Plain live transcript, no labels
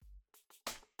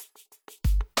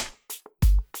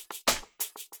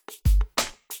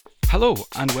Hello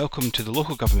and welcome to the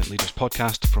Local Government Leaders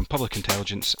podcast from Public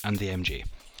Intelligence and the MJ.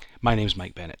 My name's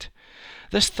Mike Bennett.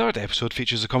 This third episode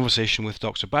features a conversation with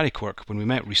Dr Barry Quirk when we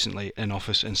met recently in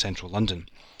office in central London.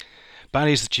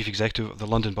 Barry is the Chief Executive of the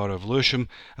London Borough of Lewisham,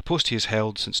 a post he has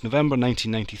held since November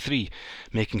 1993,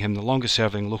 making him the longest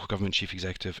serving local government Chief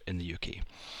Executive in the UK.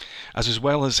 As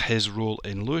well as his role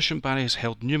in Lewisham, Barry has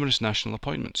held numerous national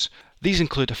appointments. These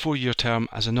include a 4-year term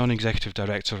as a non-executive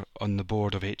director on the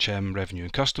board of HM Revenue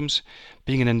and Customs,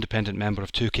 being an independent member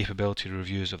of 2 capability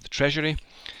reviews of the Treasury,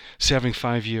 serving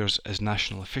 5 years as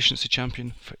National Efficiency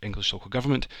Champion for English Local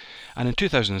Government, and in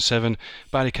 2007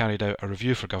 Barry carried out a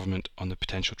review for government on the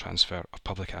potential transfer of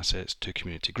public assets to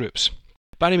community groups.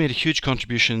 Barry made a huge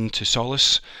contribution to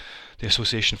Solace, the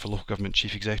Association for Local Government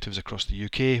Chief Executives across the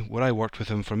UK, where I worked with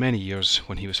him for many years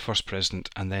when he was first president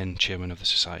and then chairman of the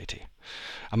society.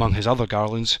 Among his other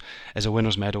garlands is a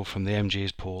winner's medal from the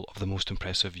MJ's poll of the most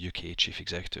impressive UK Chief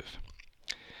Executive.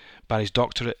 Barry's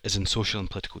doctorate is in Social and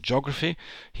Political Geography.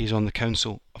 He is on the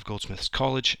Council of Goldsmiths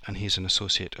College and he is an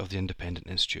associate of the Independent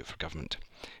Institute for Government.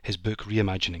 His book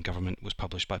Reimagining Government was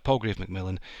published by Palgrave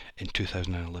Macmillan in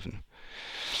 2011.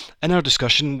 In our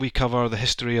discussion, we cover the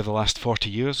history of the last 40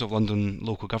 years of London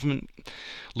local government,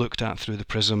 looked at through the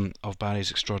prism of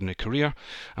Barry's extraordinary career,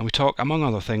 and we talk, among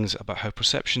other things, about how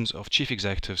perceptions of chief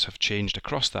executives have changed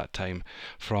across that time,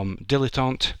 from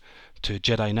dilettante to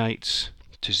Jedi Knights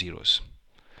to zeros.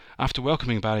 After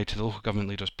welcoming Barry to the Local Government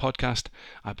Leaders podcast,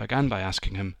 I began by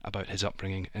asking him about his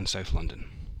upbringing in South London.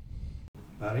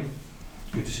 Barry,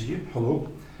 good to see you. Hello,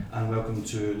 and welcome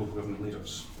to Local Government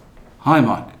Leaders. Hi,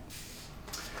 Mike.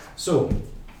 So,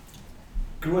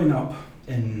 growing up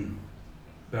in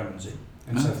Bermondsey,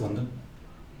 in South London,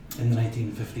 in the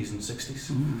 1950s and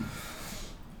 60s,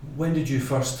 when did you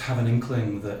first have an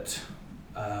inkling that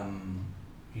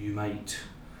you might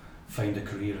find a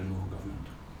career in local government?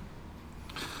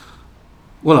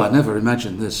 Well, I never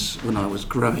imagined this when I was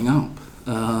growing up.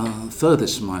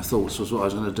 Furthest of my thoughts was what I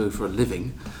was going to do for a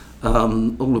living.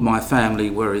 All of my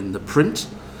family were in the print,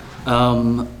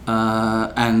 and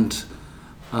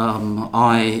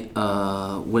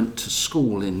I went to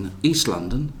school in East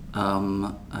London,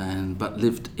 but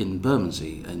lived in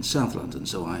Bermondsey in South London,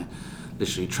 so I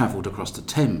literally travelled across the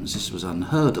Thames. This was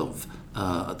unheard of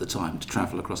at the time, to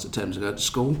travel across the Thames to go to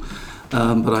school,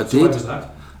 but I did. Why was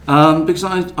that? Because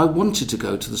I wanted to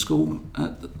go to the school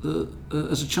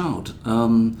as a child.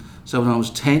 So when I was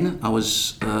 10, I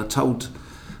was told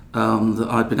that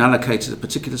I'd been allocated a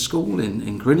particular school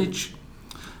in Greenwich.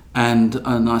 And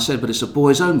I said, but it's a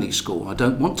boys-only school. I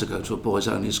don't want to go to a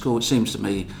boys-only school. It seems to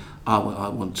me I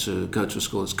want to go to a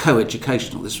school that's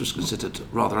co-educational. This was considered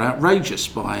rather outrageous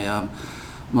by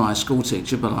my school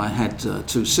teacher, but I had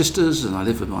 2 sisters and I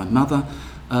lived with my mother.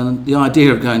 And the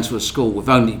idea of going to a school with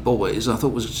only boys I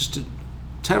thought was just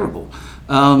terrible.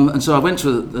 And so I went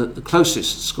to the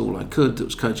closest school I could that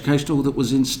was co-educational, that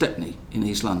was in Stepney in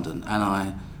East London, and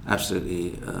I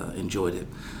absolutely enjoyed it.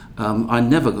 I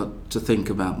never got to think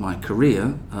about my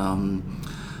career,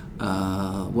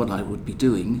 what I would be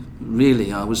doing.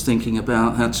 Really, I was thinking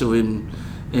about how to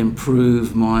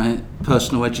improve my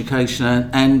personal education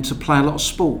and to play a lot of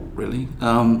sport, really.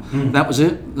 That was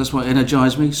it. That's what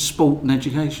energised me, sport and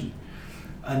education.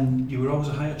 And you were always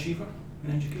a high achiever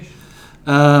in education?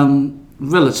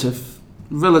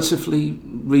 Relatively,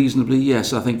 reasonably,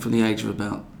 yes. I think from the age of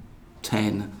about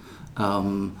 10.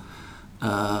 And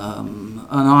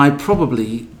I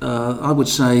probably, I would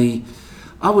say,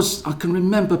 I can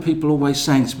remember people always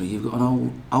saying to me, you've got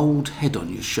an old head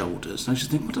on your shoulders. And I just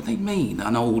think, what do they mean,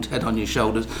 an old head on your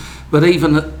shoulders? But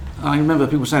even, I remember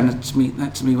people saying that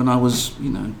to me when I was,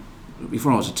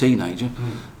 before I was a teenager.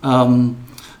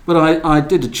 But I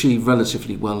did achieve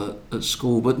relatively well at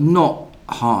school, but not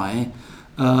high.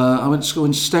 I went to school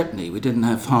in Stepney. We didn't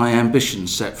have high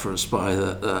ambitions set for us by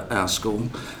our school,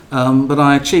 but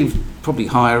I achieved probably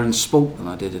higher in sport than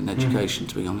I did in education,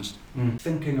 to be honest.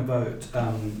 Thinking about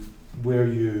where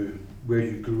you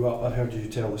grew up, I heard you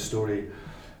tell the story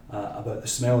about the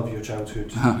smell of your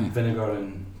childhood, vinegar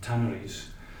and tanneries.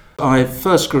 I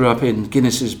first grew up in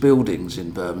Guinness's buildings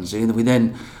in Bermondsey, and we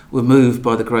then were moved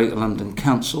by the Greater London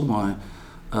Council. My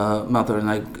mother and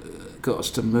they got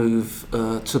us to move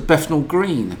to Bethnal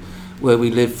Green, where we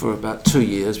lived for about 2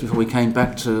 years before we came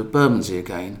back to Bermondsey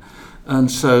again. And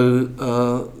so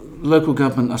local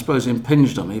government, I suppose,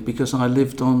 impinged on me because I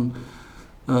lived on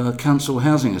council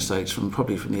housing estates from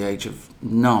the age of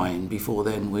 9. Before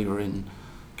then we were in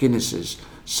Guinness's.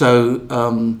 So,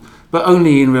 but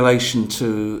only in relation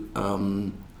to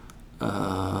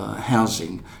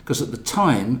housing, because at the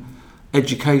time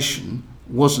education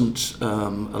wasn't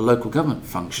a local government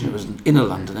function. It was an inner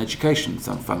London education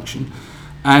function.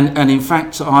 And in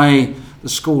fact, the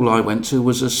school I went to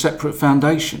was a separate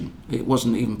foundation. It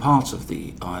wasn't even part of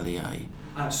the ILEA.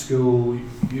 At school,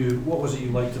 what was it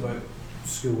you liked about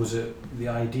school? Was it the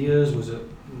ideas? Was it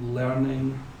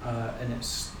learning in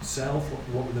itself?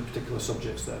 What were the particular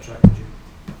subjects that attracted you?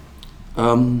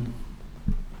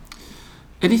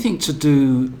 Anything to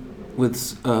do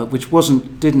with which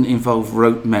didn't involve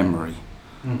rote memory,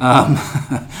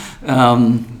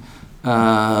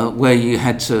 where you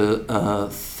had to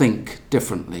think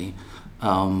differently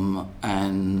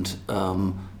and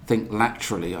think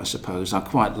laterally, I suppose. I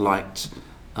quite liked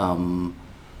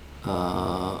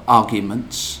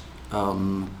arguments.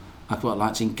 I quite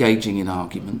liked engaging in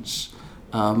arguments.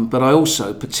 But I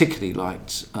also particularly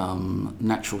liked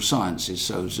natural sciences,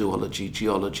 so zoology,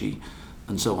 geology,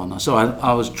 and so on. So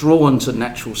I was drawn to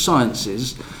natural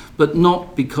sciences, but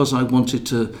not because I wanted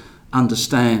to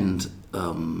understand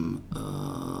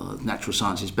natural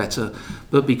sciences better,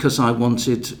 but because I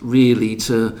wanted really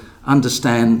to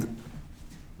understand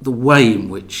the way in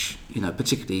which,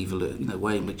 particularly the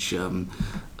way in which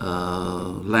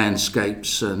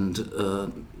landscapes and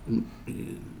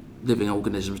living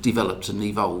organisms developed and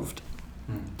evolved.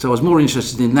 So I was more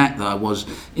interested in that than I was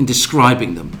in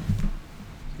describing them.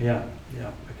 Yeah,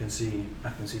 I can see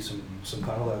some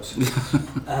parallels.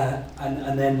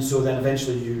 And then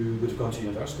eventually you would have gone to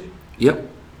university. Yep.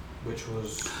 Which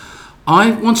was?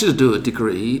 I wanted to do a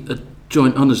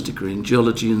joint honours degree in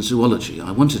geology and zoology.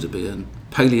 I wanted to be a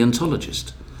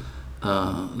paleontologist.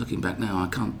 Looking back now, I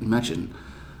can't imagine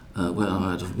where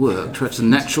I'd have worked. Perhaps a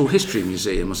natural history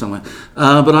museum or somewhere.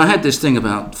 But I had this thing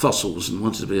about fossils and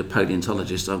wanted to be a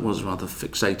paleontologist. I was rather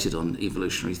fixated on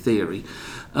evolutionary theory.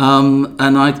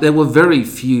 There were very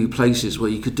few places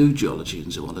where you could do geology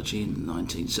and zoology in the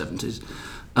 1970s.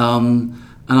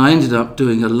 And I ended up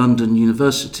doing a London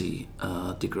University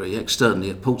degree externally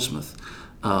at Portsmouth,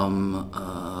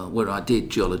 where I did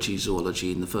geology,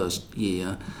 zoology in the first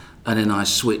year. And then I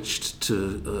switched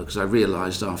to, because I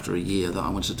realised after a year that I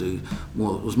wanted to do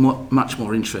much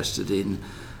more interested in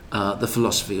the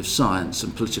philosophy of science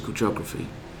and political geography.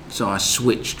 So I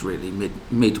switched really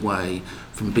midway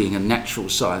from being a natural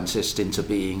scientist into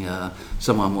being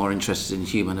someone more interested in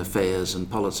human affairs and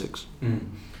politics. Mm.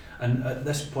 And at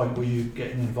this point, were you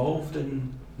getting involved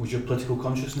was your political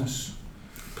consciousness?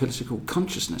 Political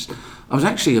consciousness? I was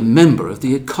actually a member of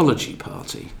the Ecology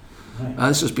Party.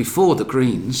 This was before the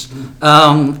Greens.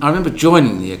 I remember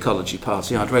joining the Ecology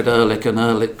Party. I'd read Ehrlich and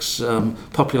Ehrlich's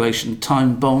Population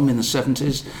Time Bomb in the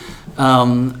 70s,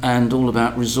 and all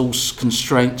about resource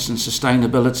constraints and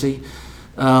sustainability.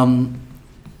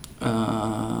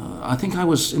 I think I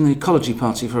was in the Ecology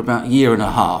Party for about a year and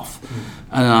a half,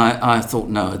 and I thought,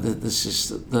 no,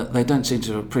 they don't seem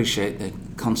to appreciate the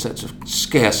concept of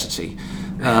scarcity,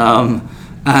 and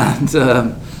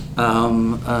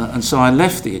so I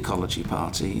left the Ecology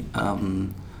Party,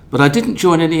 but I didn't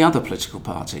join any other political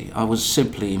party. I was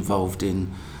simply involved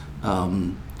in,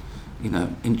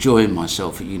 enjoying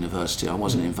myself at university. I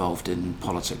wasn't involved in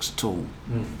politics at all.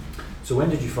 Mm. So when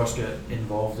did you first get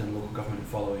involved in local government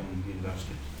following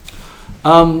university?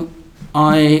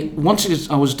 I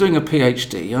was doing a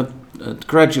PhD. I'd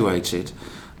graduated,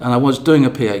 and I was doing a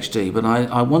PhD, but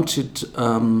I wanted.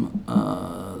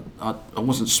 I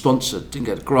wasn't sponsored, didn't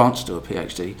get a grant to do a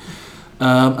PhD,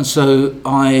 and so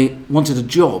I wanted a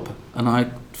job, and I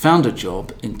found a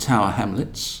job in Tower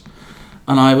Hamlets,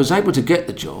 and I was able to get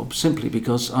the job simply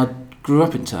because I grew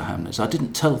up in Tower Hamlets. I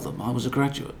didn't tell them I was a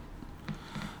graduate.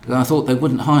 And I thought they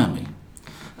wouldn't hire me,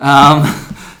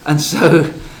 and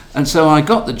so I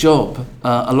got the job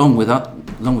along with a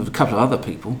couple of other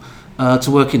people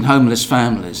to work in homeless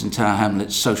families in Tower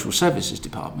Hamlets Social Services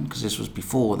Department, because this was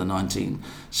before the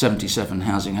 1977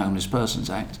 Housing Homeless Persons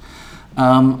Act.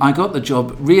 I got the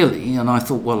job really, and I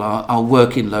thought, well, I'll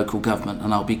work in local government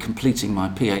and I'll be completing my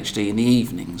PhD in the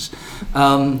evenings.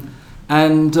 It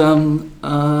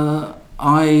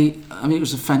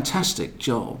was a fantastic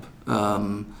job.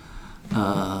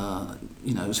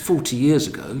 It was 40 years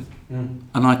ago, and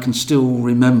I can still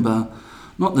remember,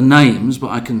 not the names, but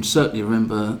I can certainly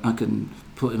remember, I can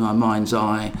put in my mind's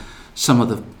eye some of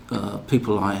the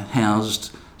people I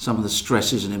housed, some of the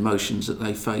stresses and emotions that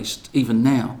they faced, even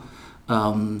now.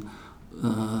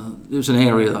 It was an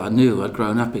area that I knew. I'd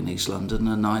grown up in East London,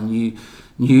 and I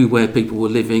knew where people were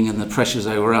living and the pressures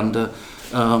they were under.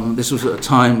 This was at a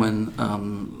time when a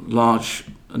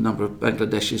number of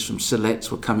Bangladeshis from Sylhet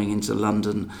were coming into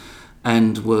London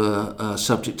and were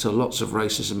subject to lots of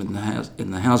racism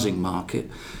in the housing market,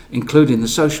 including the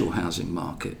social housing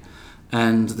market.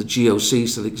 and the GLC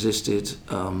still existed,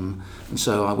 and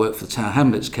so I worked for the Tower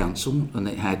Hamlets Council, and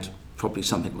it had probably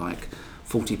something like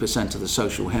 40% of the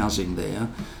social housing there,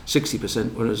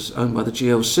 60% was owned by the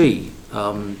GLC.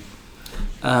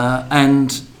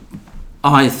 And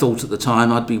I thought at the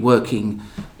time I'd be working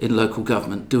in local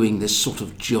government doing this sort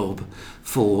of job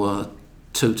for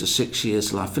 2 to 6 years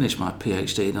till I finished my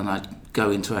PhD, and then I'd go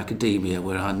into academia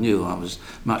where I knew I was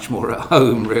much more at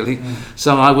home, really.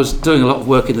 So I was doing a lot of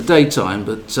work in the daytime,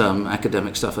 but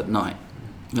academic stuff at night.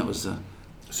 That was the...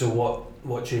 So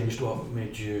what changed? What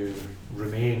made you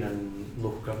remain in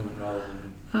local government rather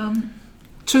than...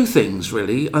 Two things,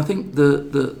 really. I think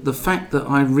the fact that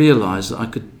I realised that I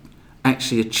could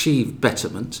actually achieve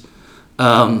betterment,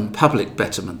 public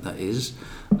betterment that is,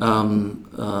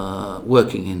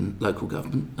 working in local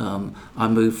government. I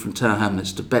moved from Tower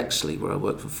Hamlets to Bexley, where I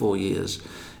worked for 4 years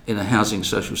in a housing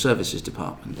social services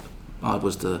department. I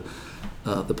was the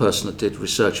person that did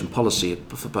research and policy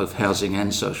for both housing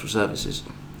and social services,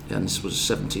 and this was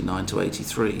 79 to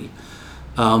 83.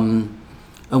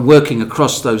 And working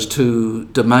across those two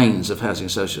domains of housing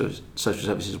and social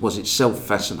services was itself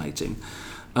fascinating.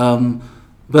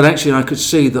 But actually I could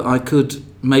see that I could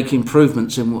make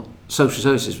improvements in what social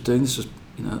services were doing. This was,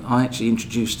 I actually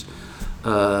introduced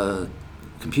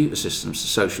computer systems to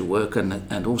social work,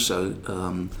 and also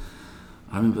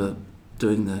I remember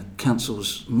doing the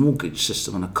council's mortgage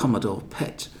system on a Commodore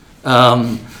PET.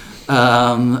 And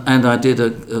I did a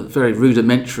very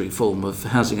rudimentary form of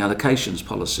housing allocations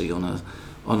policy on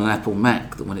an Apple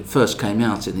Mac when it first came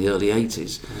out in the early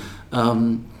 80s.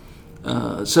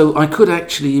 So I could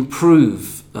actually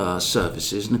improve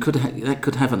services, and that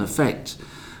could have an effect.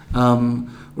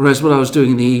 Whereas what I was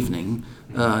doing in the evening,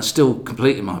 still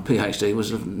completing my PhD,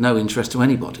 was of no interest to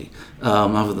anybody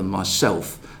other than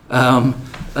myself.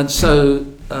 And so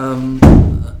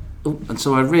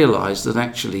I realised that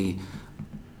actually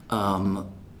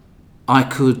I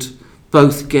could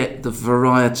both get the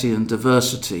variety and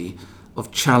diversity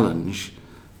of challenge,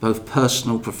 both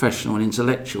personal, professional and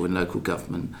intellectual in local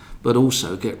government, but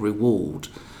also get reward,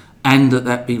 and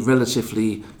that be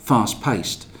relatively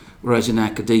fast-paced. Whereas in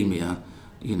academia,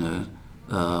 they're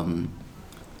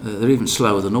even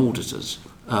slower than auditors,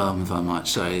 if I might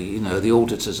say. The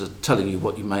auditors are telling you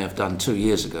what you may have done 2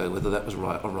 years ago, whether that was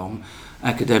right or wrong.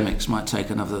 Academics might take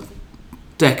another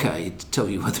decade to tell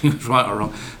you whether it was right or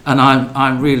wrong. And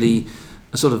I'm really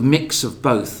a sort of mix of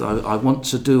both. I want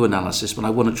to do analysis, but I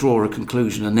want to draw a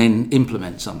conclusion and then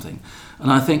implement something.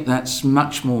 And I think that's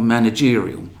much more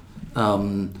managerial.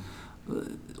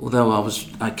 Although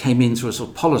I came in through a sort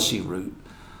of policy route,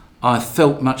 I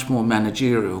felt much more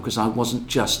managerial because I wasn't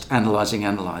just analysing.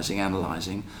 I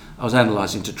was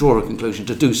analysing to draw a conclusion,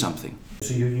 to do something.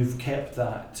 So you've kept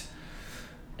that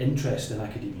interest in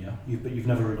academia, but you've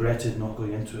never regretted not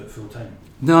going into it full time?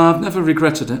 No, I've never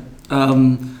regretted it.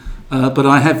 But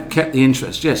I have kept the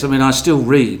interest, yes. I mean, I still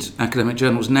read academic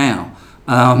journals now.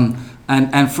 The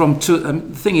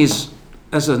thing is,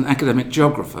 as an academic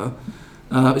geographer,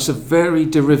 it's a very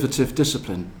derivative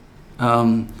discipline.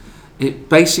 It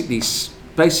basically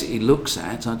looks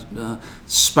at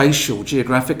spatial,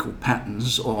 geographical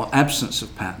patterns or absence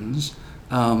of patterns,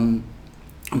 and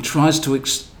tries to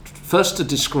first to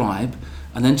describe,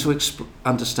 and then to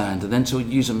understand, and then to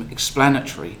use them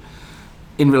explanatory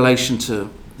in relation to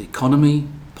the economy,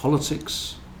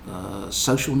 politics,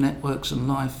 social networks and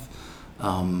life.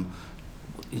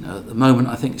 At the moment,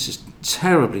 I think this is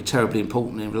terribly, terribly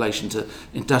important in relation to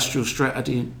industrial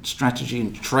strategy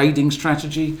and trading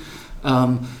strategy.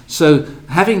 So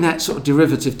having that sort of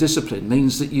derivative discipline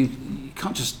means that you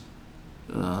can't just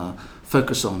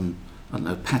focus on,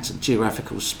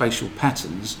 geographical, spatial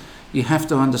patterns. You have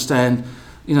to understand,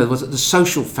 the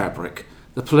social fabric,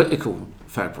 the political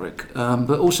fabric,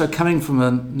 but also coming from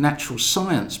a natural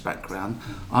science background,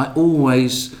 I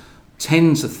always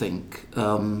tend to think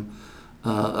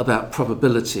about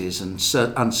probabilities and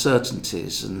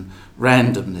uncertainties and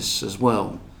randomness as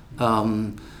well.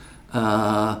 And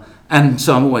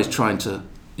so I'm always trying to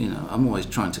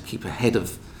keep ahead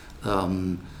of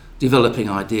developing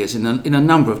ideas in a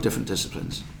number of different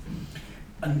disciplines.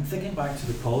 And thinking back to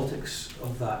the politics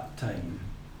of that time,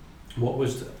 what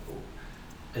was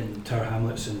in Tower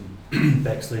Hamlets and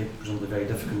Bexley, presumably very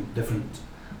different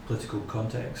political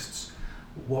contexts,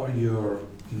 what are your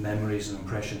memories and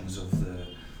impressions of the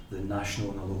national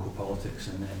and the local politics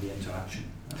and the interaction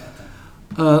at that time?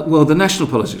 Well, the national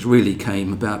politics really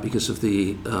came about because of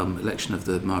the election of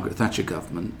the Margaret Thatcher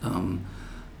government.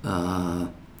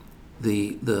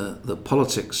 The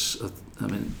politics of,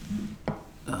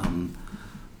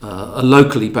 a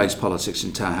locally based politics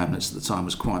in Tower Hamlets at the time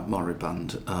was quite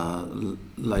moribund,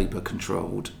 Labour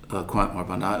controlled, quite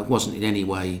moribund. I wasn't in any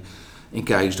way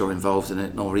engaged or involved in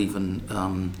it, nor even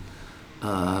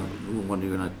when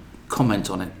you're going to comment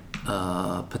on it,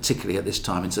 particularly at this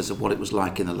time in terms of what it was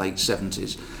like in the late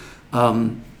 70s.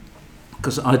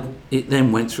 Because it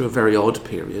then went through a very odd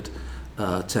period,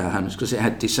 Tower Hamlets, because it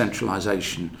had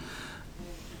decentralisation.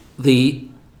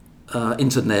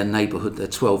 Into their neighbourhood, their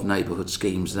 12 neighbourhood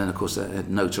schemes, and then of course they had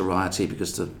notoriety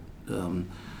because the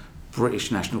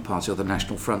British National Party or the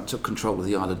National Front took control of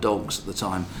the Isle of Dogs at the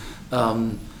time.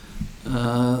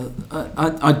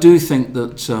 I do think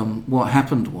that what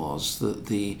happened was that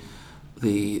the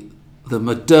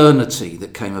modernity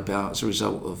that came about as a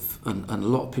result of, and a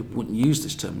lot of people wouldn't use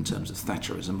this term in terms of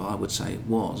Thatcherism, but I would say it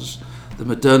was, the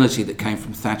modernity that came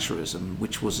from Thatcherism,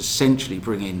 which was essentially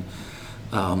bringing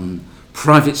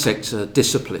private sector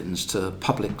disciplines to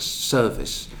public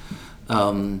service.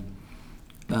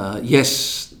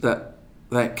 Yes,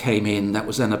 that came in, that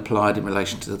was then applied in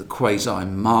relation to the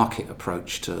quasi-market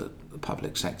approach to the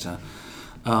public sector,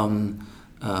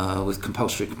 with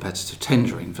compulsory competitive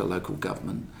tendering for local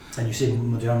government. And you say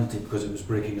modernity because it was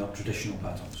breaking up traditional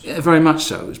patterns? Yeah, very much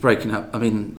so. It was breaking up. I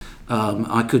mean,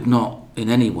 I could not in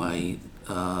any way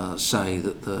say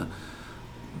that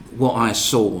what I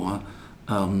saw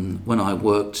when I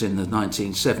worked in the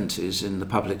 1970s in the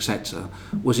public sector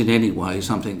was in any way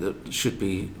something that should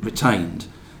be retained.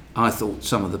 I thought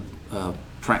some of the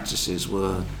practices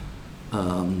were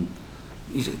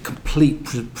complete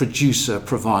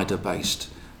producer-provider based,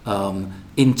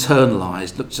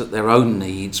 internalised, looked at their own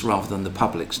needs rather than the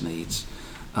public's needs.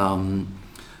 And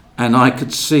I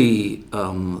could see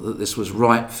that this was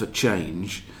ripe for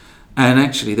change. And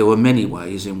actually, there were many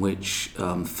ways in which,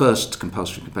 first,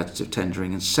 compulsory competitive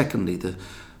tendering, and secondly,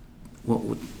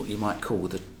 what you might call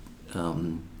the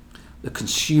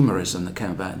consumerism that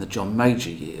came about in the John Major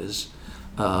years,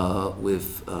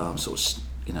 with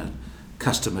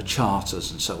customer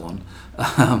charters and so on,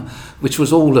 which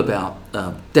was all about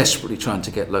desperately trying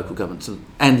to get local government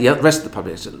and the rest of the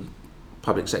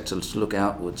public sector to look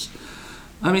outwards.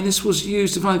 I mean, this was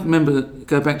used. If I remember,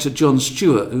 go back to John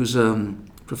Stewart, who's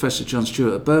Professor John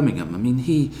Stewart at Birmingham. I mean,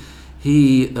 he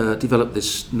developed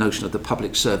this notion of the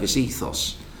public service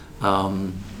ethos,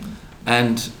 and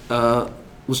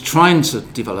was trying to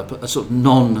develop a sort of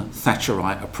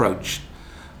non-Thatcherite approach,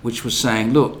 which was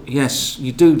saying, look, yes,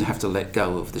 you do have to let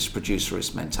go of this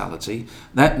producerist mentality.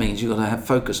 That means you've got to have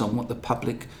focus on what the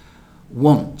public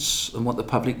wants and what the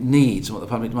public needs and what the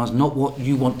public demands, not what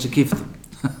you want to give them.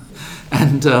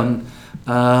 And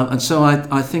so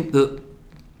I think that,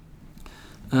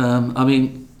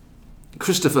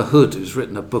 Christopher Hood, who's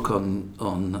written a book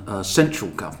on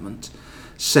central government,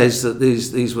 says that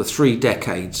these were 3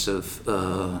 decades of,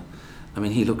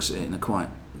 he looks at it in a quite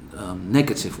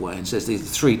negative way and says these are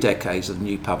 3 decades of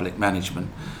new public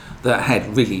management that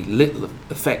had really little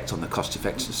effect on the cost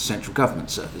effectiveness of central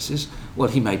government services. Well,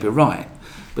 he may be right,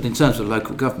 but in terms of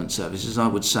local government services, I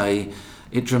would say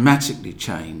it dramatically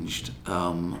changed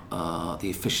the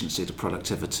efficiency, the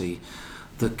productivity,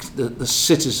 the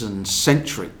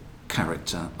citizen-centric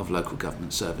character of local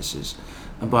government services.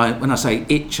 And when I say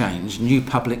it changed, new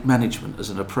public management as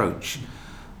an approach,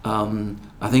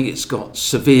 I think it's got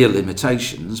severe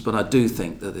limitations, but I do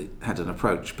think that it had an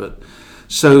approach.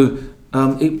 So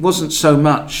it wasn't so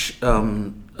much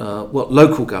what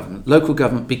local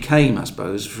government became, I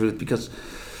suppose, because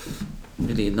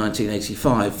really in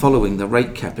 1985, following the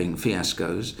rate capping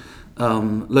fiascos,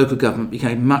 local government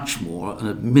became much more an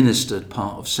administered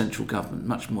part of central government,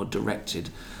 much more directed.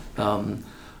 I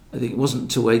think it wasn't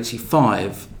until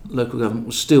 85 local government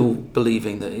was still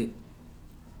believing that it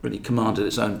really commanded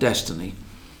its own destiny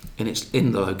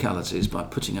in the localities by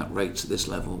putting up rates at this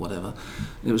level or whatever.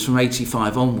 It was from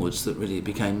 85 onwards that really it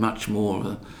became much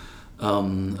more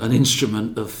an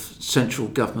instrument of central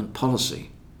government policy.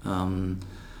 Some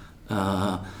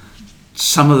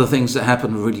of the things that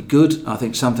happened were really good. I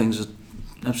think some things are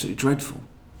absolutely dreadful.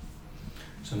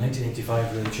 So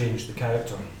 1985 really changed the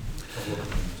character of local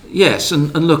government. Yes,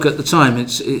 and look, at the time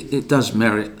it does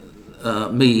merit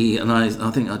me, and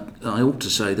I think I ought to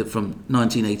say that from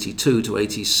 1982 to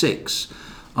 86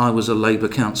 I was a Labour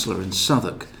councillor in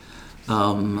Southwark,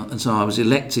 and so I was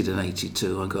elected in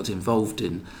 82. I got involved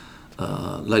in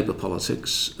Labour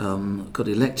politics, got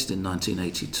elected in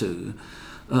 1982.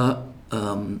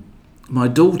 My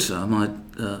daughter, my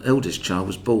eldest child,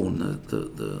 was born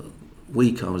the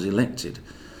week I was elected.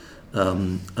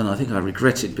 And I think I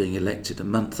regretted being elected a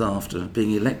month after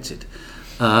being elected,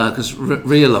 because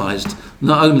realised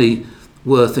not only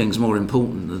were things more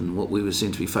important than what we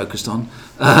seem to be focused on.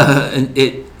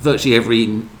 Virtually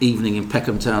every evening in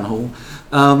Peckham Town Hall.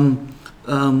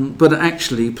 But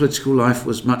actually, political life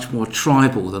was much more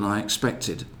tribal than I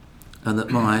expected, and that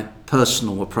my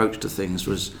personal approach to things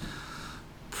was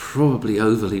probably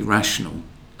overly rational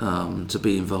to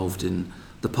be involved in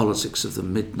the politics of the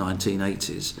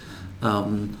mid-1980s.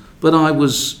 But I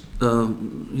was,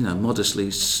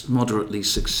 moderately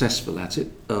successful at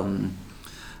it.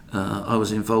 I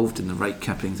was involved in the rate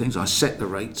capping things. I set the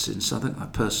rates in Southwark. I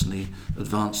personally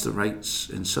advanced the rates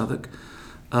in Southwark.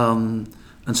 And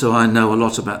so I know a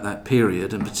lot about that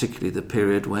period, and particularly the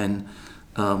period when,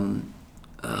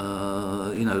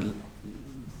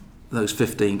 those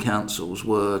 15 councils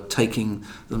were taking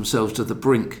themselves to the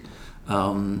brink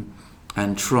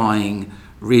and trying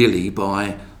really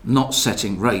by not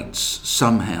setting rates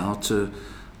somehow to,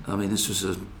 this was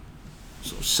a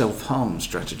sort of self-harm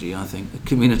strategy, I think, a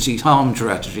community harm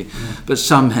strategy, but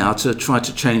somehow to try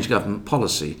to change government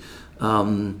policy.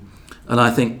 And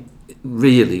I think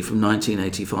really from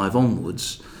 1985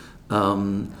 onwards,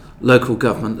 local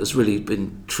government has really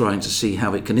been trying to see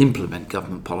how it can implement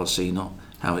government policy, not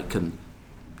how it can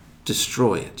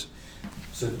destroy it.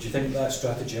 So do you think that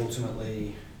strategy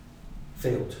ultimately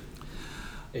failed?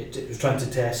 It was trying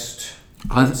to test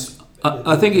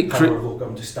I think it power of local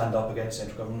government to stand up against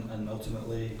central government, and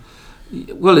ultimately...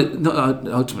 Well, it not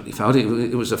ultimately failed.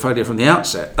 It was a failure from the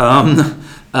outset,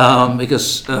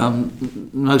 because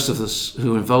most of us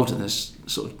who were involved in this,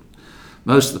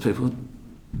 most of the people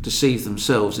deceived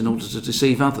themselves in order to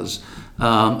deceive others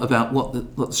about what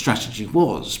the strategy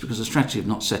was, because the strategy of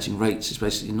not setting rates is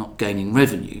basically not gaining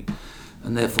revenue,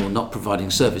 and therefore not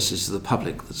providing services to the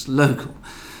public that's local.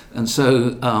 And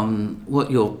so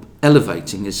what you're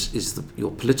elevating is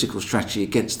your political strategy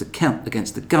against the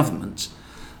government.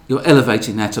 You're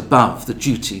elevating that above the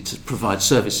duty to provide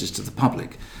services to the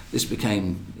public. This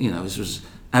became, this was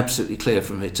absolutely clear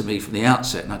to me from the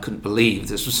outset, and I couldn't believe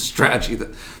this was a strategy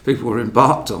that people were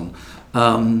embarked on.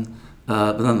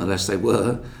 But nonetheless, they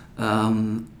were.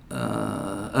 And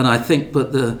I think,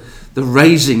 but the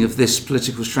raising of this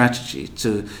political strategy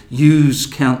to use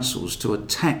councils to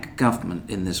attack government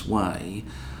in this way,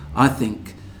 I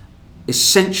think,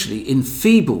 essentially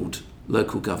enfeebled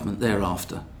local government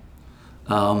thereafter.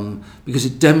 Because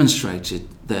it demonstrated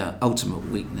their ultimate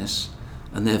weakness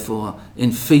and therefore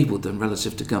enfeebled them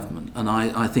relative to government. And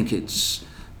I think it's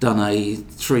done a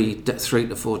 3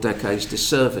 to 4 decades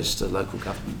disservice to local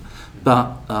government.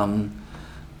 But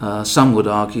some would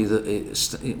argue that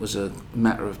it was a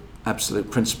matter of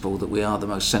absolute principle that we are the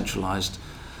most centralised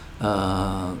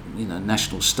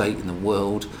national state in the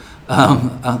world,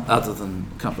 other than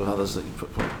a couple of others that you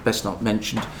best not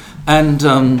mentioned. And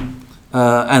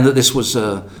that this was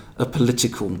a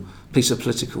piece of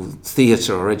political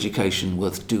theatre or education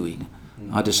worth doing.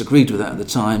 I disagreed with that at the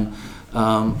time,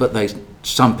 but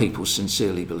some people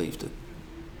sincerely believed it.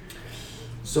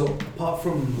 So apart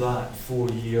from that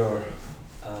 4-year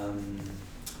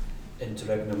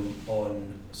interregnum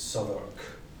on Southwark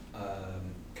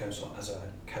Council as a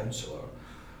councillor,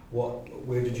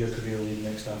 where did your career lead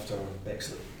next after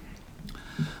Bexley?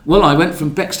 Well, I went from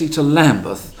Bexley to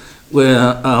Lambeth,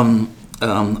 where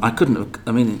I couldn't have...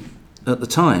 at the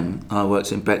time I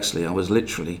worked in Bexley, I was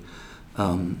literally,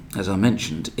 as I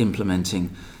mentioned,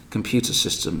 implementing computer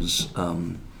systems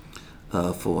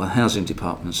for a housing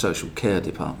department and social care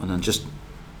department, and just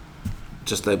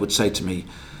they would say to me,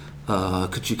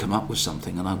 could you come up with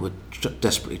something? And I would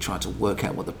desperately try to work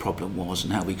out what the problem was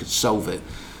and how we could solve it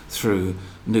through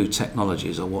new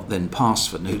technologies, or what then passed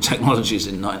for new technologies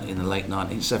in the late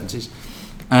 1970s.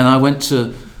 And I went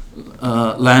to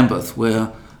Lambeth,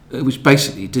 which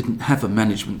basically didn't have a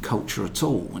management culture at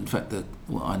all. In fact,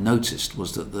 what I noticed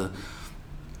was that the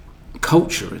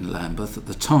culture in Lambeth at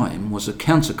the time was a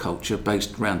counterculture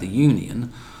based around the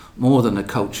union, more than a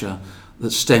culture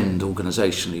that stemmed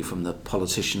organisationally from the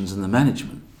politicians and the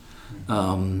management.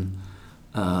 And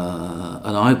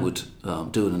I would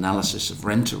do an analysis of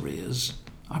rent arrears.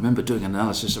 I remember doing an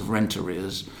analysis of rent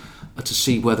arrears to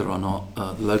see whether or not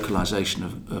localisation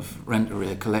of rent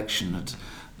arrear collection had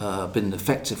been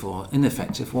effective or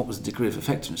ineffective. What was the degree of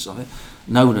effectiveness of it?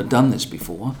 No one had done this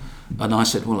before, and I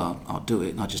said, well, I'll do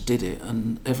it, and I just did it,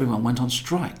 and everyone went on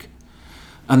strike.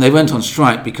 And they went on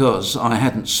strike because I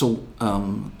hadn't sought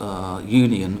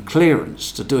union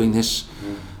clearance to doing this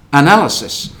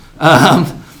analysis.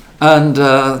 And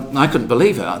I couldn't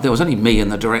believe it. There was only me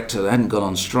and the director that hadn't gone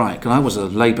on strike, and I was a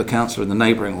Labour councillor in the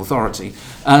neighbouring authority,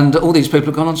 and all these people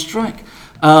had gone on strike.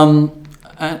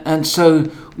 And so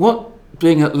what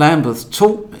being at Lambeth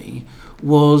taught me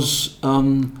was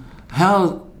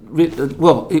how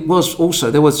well, it was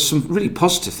also, there were some really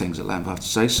positive things at Lambeth, I have to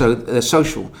say. So their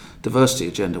social diversity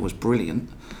agenda was brilliant.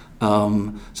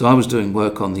 So I was doing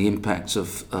work on the impact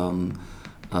of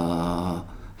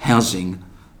housing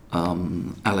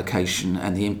allocation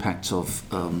and the impact of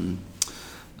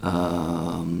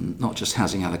not just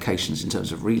housing allocations in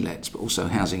terms of relets, but also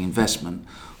housing investment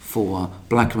for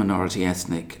black minority,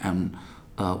 ethnic and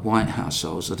white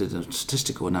households. I did a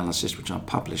statistical analysis which I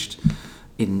published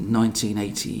in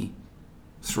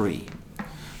 1983.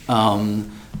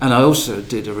 And I also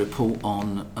did a report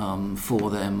on for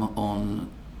them on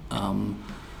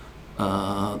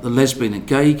the lesbian and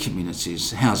gay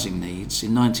communities' housing needs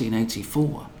in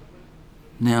 1984.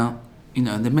 Now,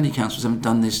 there are many councils haven't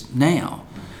done this now.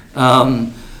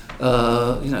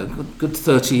 Good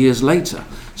 30 years later.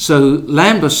 So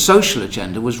Lambeth's social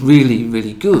agenda was really,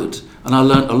 really good, and I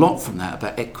learnt a lot from that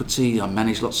about equity. I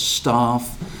managed lots of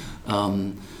staff,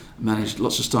 who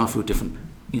were different,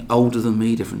 older than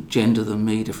me, different gender than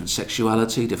me, different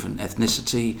sexuality, different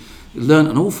ethnicity. I learnt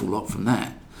an awful lot from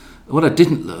that. What I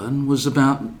didn't learn was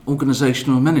about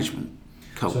organisational and management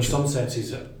culture. So in some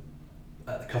senses at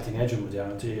the cutting edge of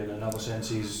modernity, and in other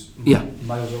senses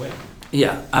miles away.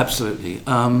 Yeah, absolutely.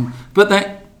 But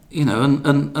that,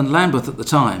 and Lambeth at the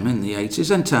time in the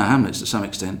 80s, and Tower Hamlets to some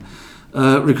extent,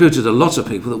 recruited a lot of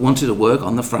people that wanted to work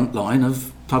on the front line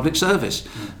of public service.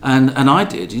 And I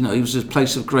did, it was a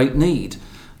place of great need.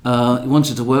 He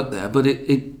wanted to work there, but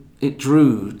it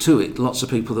drew to it lots of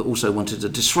people that also wanted to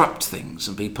disrupt things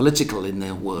and be political in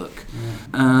their work.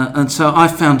 And so I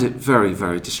found it very,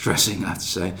 very distressing, I have to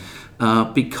say,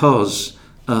 because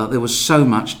there was so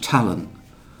much talent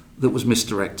that was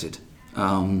misdirected.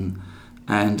 And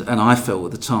I felt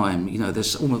at the time,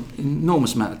 there's an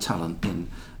enormous amount of talent in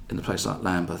a place like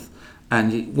Lambeth,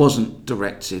 and it wasn't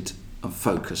directed and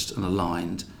focused and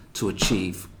aligned to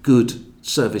achieve good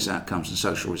service outcomes and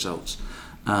social results.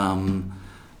 And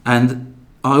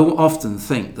I often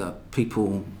think that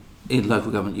people in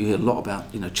local government, you hear a lot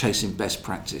about, chasing best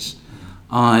practice.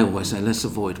 I always say, let's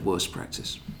avoid worst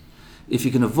practice. If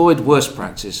you can avoid worst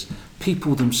practice,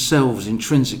 people themselves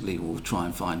intrinsically will try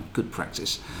and find good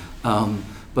practice.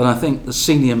 But I think the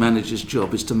senior manager's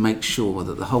job is to make sure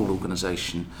that the whole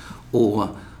organisation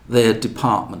or their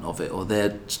department of it or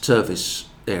their service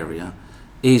area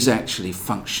is actually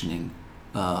functioning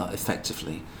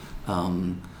effectively.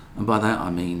 And by that I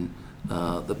mean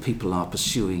that people are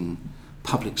pursuing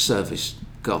public service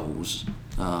goals,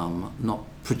 not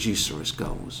producerist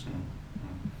goals.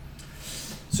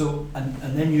 So,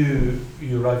 and then you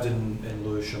arrived in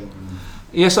Lewisham.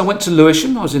 Yes, I went to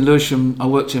Lewisham. I was in Lewisham. I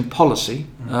worked in policy.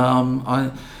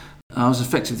 I was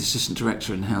effectively the assistant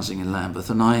director in housing in Lambeth,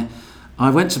 and I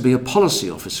went to be a policy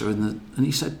officer. And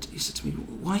he said to me,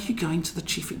 "Why are you going to the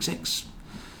chief exec's?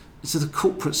 It's the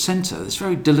corporate centre. It's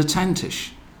very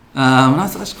dilettantish." And I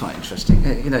thought that's quite interesting.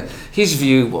 His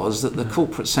view was that the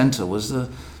corporate centre was the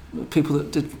people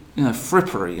that did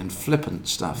frippery and flippant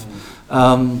stuff.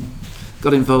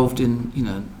 Got involved in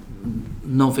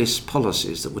novice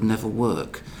policies that would never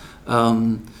work.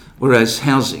 Whereas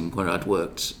housing, where I'd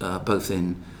worked both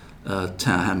in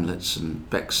Tower Hamlets and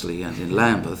Bexley and in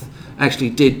Lambeth, actually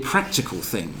did practical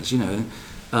things.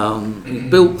 We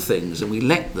built things and we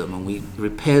let them and we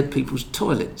repaired people's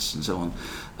toilets and so on.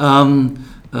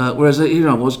 Whereas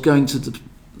I was going to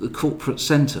the corporate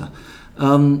centre.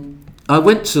 I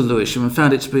went to Lewisham and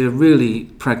found it to be a really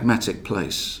pragmatic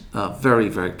place, very,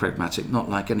 very pragmatic, not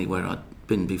like anywhere I'd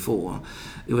been before.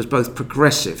 It was both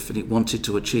progressive and it wanted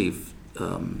to achieve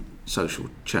social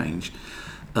change,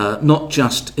 not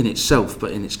just in itself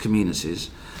but in its communities.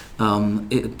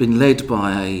 It had been led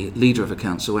by a leader of a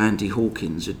council, Andy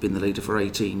Hawkins, who'd been the leader for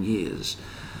 18 years,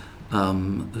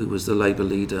 who was the Labour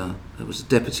leader, who was the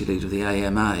deputy leader of the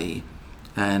AMA,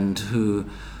 and who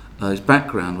his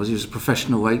background was he was a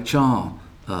professional HR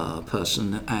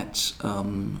person at,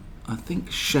 I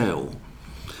think, Shell.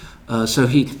 So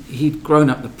he'd grown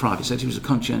up in the private sector. He was a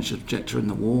conscientious objector in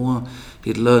the war.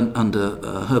 He'd learnt under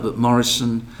Herbert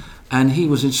Morrison, and he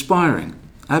was inspiring,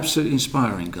 absolutely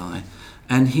inspiring guy.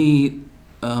 And he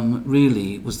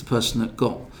really was the person that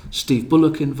got Steve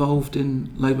Bullock involved in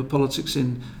Labour politics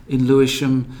in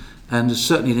Lewisham, and is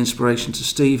certainly an inspiration to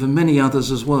Steve and many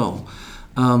others as well.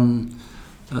 And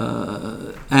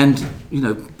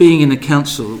being in a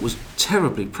council that was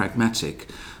terribly pragmatic,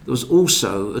 that was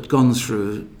also had gone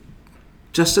through,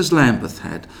 just as Lambeth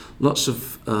had, lots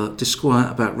of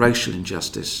disquiet about racial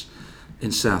injustice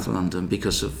in South London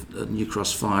because of New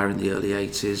Cross fire in the early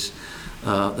 80s,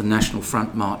 the National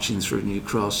Front marching through New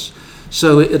Cross.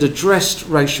 So it had addressed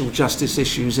racial justice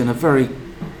issues in a very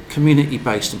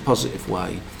community-based and positive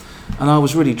way. And I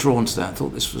was really drawn to that. I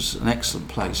thought this was an excellent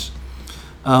place.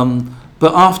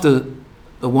 But after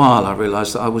a while, I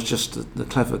realised that I was just the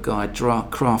clever guy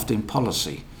crafting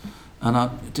policy. And I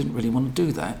didn't really want to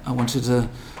do that. I wanted to,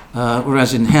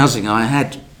 whereas in housing I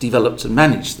had developed and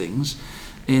managed things,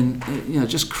 in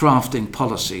just crafting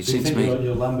policy. Do you think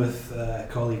your Lambeth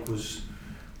colleague was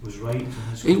right?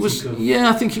 He was,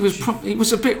 I think he was. He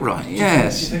was a bit right.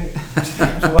 Yes. Do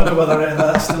you wonder whether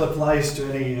that still applies to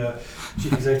any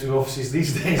chief executive offices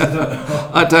these days? I don't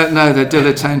know. I don't know. They're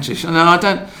dilettantish. No, I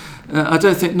don't. I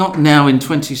don't think, not now in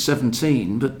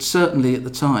 2017, but certainly at the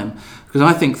time, because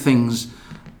I think things.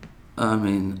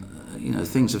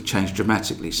 Things have changed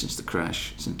dramatically since the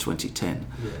crash. It's in 2010,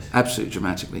 yes. Absolutely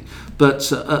dramatically.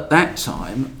 But at that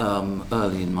time,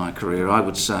 early in my career, I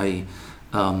would say,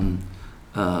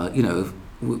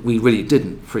 we really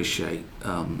didn't appreciate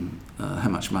how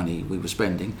much money we were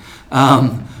spending,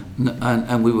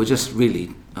 and we were just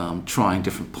really trying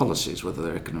different policies, whether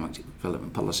they're economic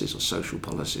development policies or social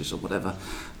policies or whatever.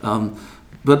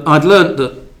 But I'd learned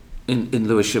that in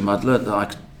Lewisham, I'd learned that I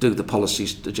could do the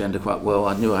policies agenda quite well.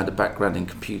 I knew I had a background in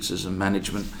computers and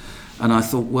management, and I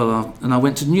thought, and I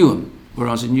went to Newham, where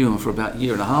I was in Newham for about a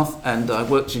year and a half, and I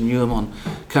worked in Newham on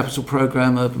capital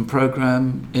programme, urban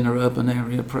programme, inner urban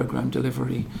area programme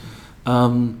delivery,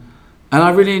 and I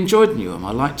really enjoyed Newham.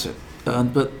 I liked it,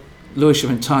 but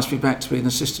Lewisham enticed me back to be an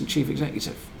assistant chief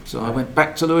executive. So I went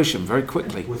back to Lewisham very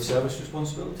quickly. With service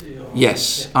responsibility? Or?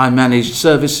 Yes, yeah. I managed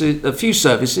services, a few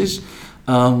services.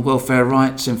 Welfare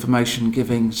rights, information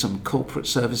giving, some corporate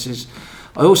services.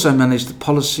 I also managed the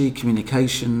policy,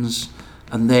 communications,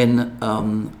 and then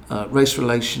race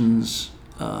relations,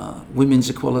 women's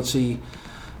equality,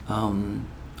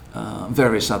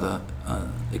 various other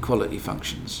equality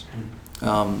functions.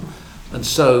 And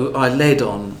so I led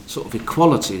on sort of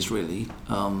equalities really,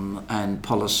 and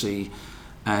policy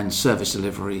and service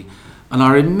delivery. And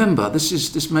I remember,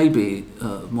 this may be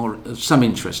more of some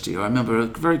interest to you, I remember a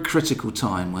very critical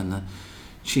time when the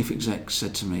chief exec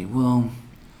said to me, it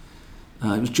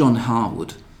was John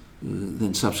Harwood, who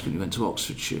then subsequently went to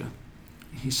Oxfordshire.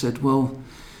 He said, we're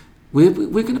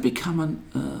going to become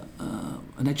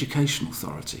an education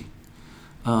authority.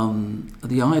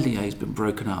 The ILEA has been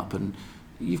broken up and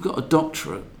you've got a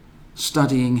doctorate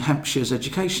studying Hampshire's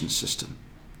education system,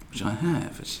 which I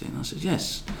have, and I said,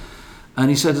 yes. And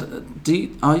he said, do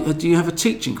you have a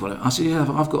teaching qualification? I said, yeah,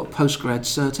 I've got a postgrad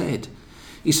Cert Ed.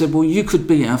 He said, well, you could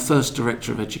be our first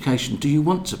Director of Education. Do you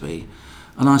want to be?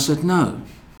 And I said, no.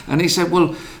 And he said,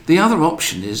 well, the other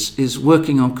option is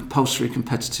working on compulsory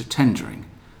competitive tendering.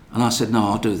 And I said, no,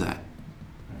 I'll do that.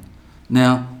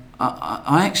 Now,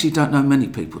 I actually don't know many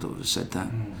people that would have said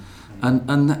that. And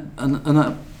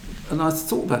I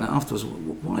thought about it afterwards,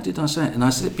 why did I say it? And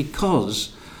I said it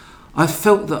because I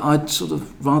felt that I'd sort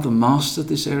of rather mastered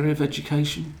this area of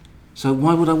education. So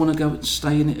why would I want to go and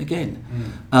stay in it again?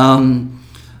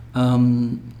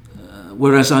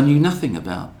 Whereas I knew nothing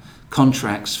about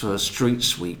contracts for street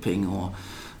sweeping or,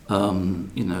 I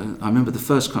remember the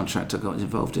first contract I got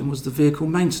involved in was the vehicle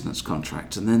maintenance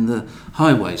contract, and then the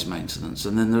highways maintenance,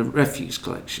 and then the refuse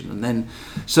collection, and then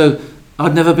so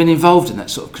I'd never been involved in that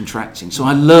sort of contracting. So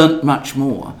I learnt much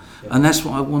more, and that's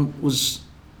what I was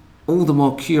all the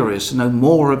more curious to know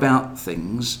more about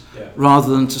things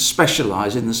rather than to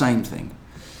specialise in the same thing.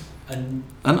 And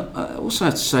I also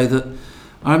have to say that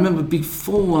I remember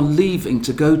before leaving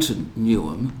to go to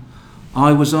Newham,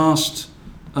 I was asked,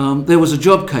 there was a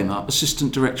job came up,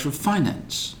 Assistant Director of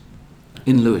Finance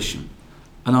in Lewisham,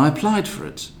 and I applied for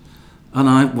it, and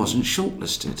I wasn't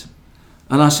shortlisted.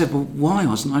 And I said, well, why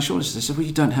wasn't I shortlisted? They said, well,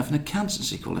 you don't have an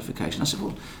accountancy qualification. I said,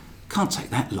 well, it can't take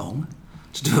that long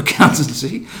to do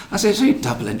accountancy. I said, so you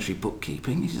double entry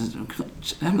bookkeeping. He said,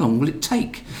 how long will it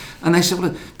take? And they said,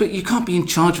 well, but you can't be in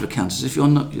charge of accountants if you're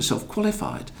not yourself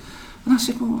qualified. And I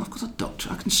said, well, I've got a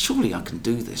doctor. Surely I can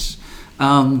do this.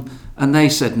 And they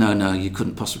said, no, you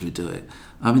couldn't possibly do it.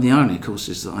 I mean, the irony, of course,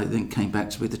 is that I then came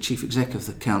back to be the chief exec of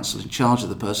the council in charge of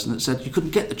the person that said you couldn't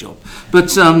get the job.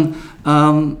 But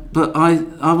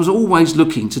I was always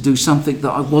looking to do something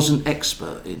that I wasn't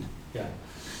expert in. Yeah.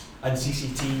 And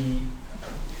CCT,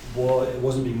 it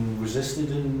wasn't being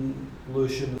resisted in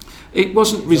Lewisham? It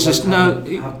wasn't resisted. No,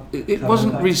 it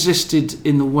wasn't resisted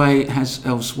in the way it has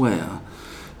elsewhere.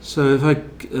 So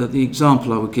the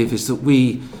example I would give is that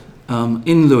we,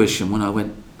 in Lewisham, when I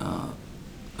went,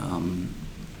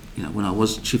 when I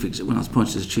was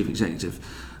appointed as chief executive,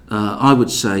 I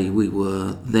would say we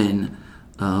were then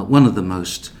one of the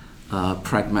most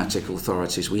pragmatic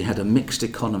authorities. We had a mixed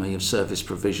economy of service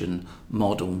provision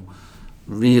model,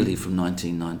 really from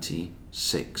 1990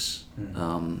 2006,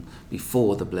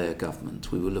 before the Blair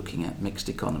government, we were looking at mixed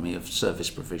economy of service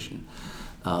provision,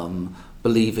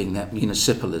 believing that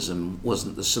municipalism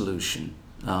wasn't the solution.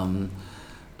 It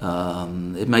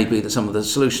may be that some of the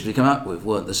solutions we come up with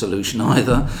weren't the solution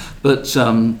either, but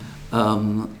so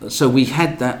we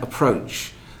had that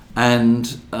approach, and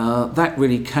that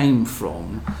really came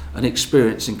from an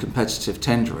experience in competitive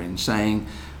tendering, saying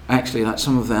actually that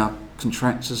some of our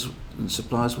contractors and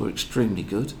suppliers were extremely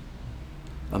good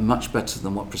and much better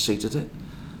than what preceded it,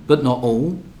 but not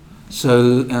all.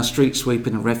 So our street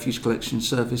sweeping and refuse collection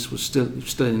service was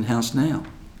still in-house now.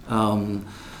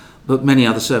 But many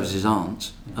other services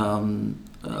aren't. And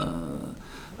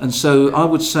so I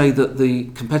would say that the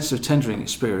competitive tendering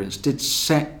experience did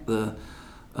set the,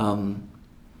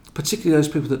 particularly those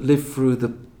people that lived through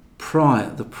the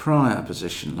prior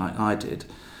position like I did,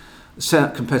 set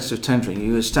up competitive tendering.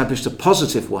 You established a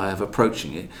positive way of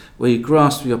approaching it, where you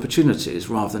grasped the opportunities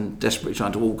rather than desperately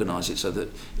trying to organise it so that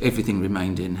everything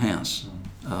remained in-house.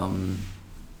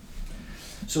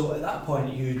 So at that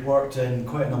point, you'd worked in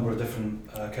quite a number of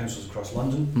different councils across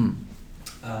London.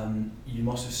 You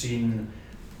must have seen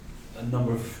a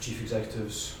number of chief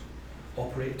executives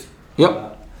operate.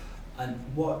 Yep. And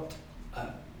what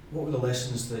were the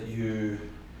lessons that you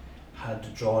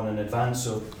had drawn in advance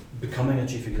of becoming a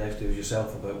chief executive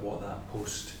yourself about what that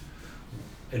post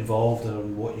involved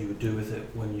and what you would do with it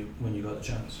when you got the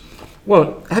chance?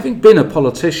 Well, having been a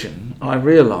politician, I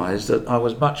realised that I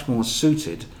was much more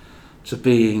suited to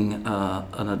being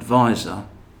an advisor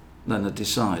than a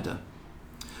decider,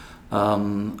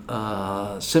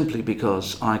 simply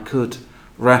because I could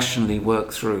rationally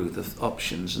work through the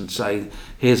options and say,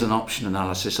 here's an option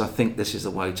analysis, I think this is the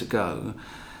way to go.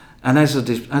 And as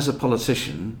a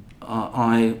politician,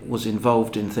 I was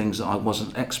involved in things that I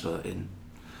wasn't expert in.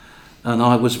 And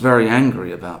I was very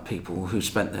angry about people who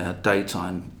spent their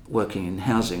daytime working in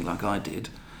housing like I did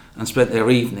and spent their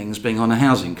evenings being on a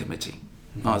housing committee.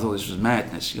 I thought this was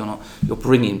madness. You're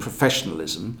bringing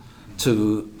professionalism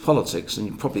to politics,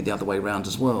 and probably the other way around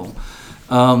as well.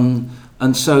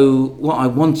 And so what I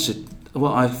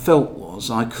felt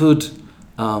was I could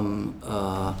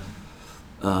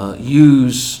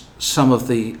use some of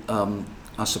the,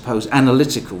 I suppose,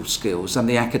 analytical skills and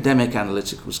the academic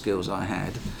analytical skills I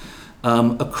had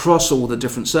across all the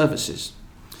different services.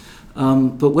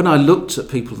 But when I looked at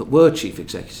people that were chief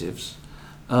executives,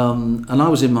 and I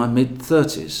was in my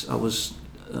mid-30s,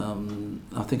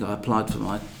 I think I applied for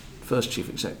my first chief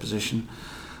exec position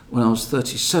when I was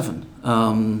 37.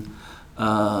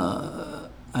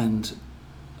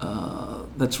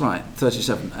 That's right,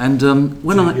 37. And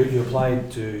when so you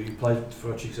applied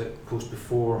for a chief exec post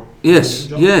before.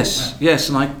 Yes.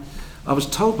 And I was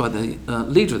told by the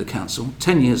leader of the council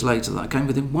 10 years later that I came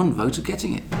within one vote of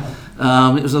getting it.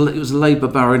 It was a Labour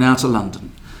borough in outer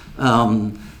London,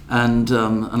 and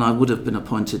I would have been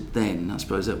appointed then. I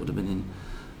suppose that would have been in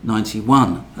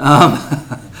 91.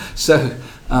 So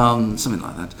something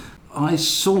like that.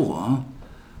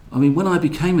 When I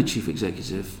became a chief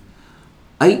executive,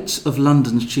 8 of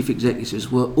London's chief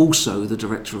executives were also the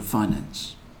director of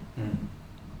finance.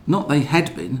 Not they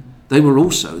had been, they were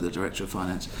also the director of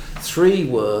finance. 3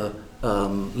 were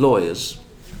lawyers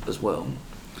as well.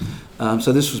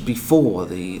 So this was before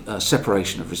the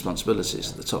separation of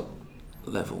responsibilities at the top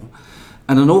level.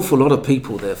 And an awful lot of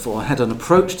people, therefore, had an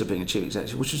approach to being a chief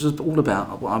executive, which was all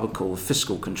about what I would call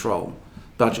fiscal control,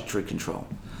 budgetary control.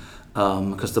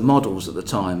 Because the models at the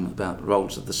time about the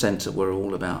roles of the centre were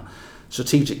all about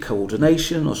strategic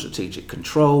coordination or strategic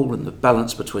control, and the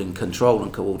balance between control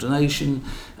and coordination,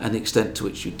 and the extent to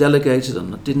which you delegated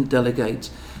and didn't delegate,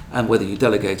 and whether you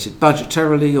delegated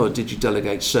budgetarily or did you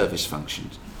delegate service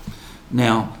functions.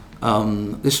 Now,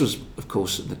 this was, of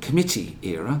course, the committee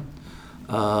era,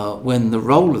 when the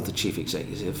role of the chief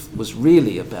executive was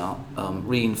really about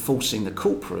reinforcing the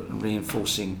corporate and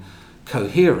reinforcing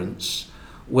coherence,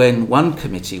 when one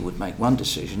committee would make one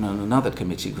decision and another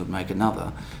committee would make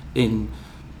another in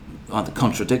either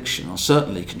contradiction or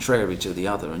certainly contrary to the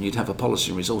other, and you'd have a policy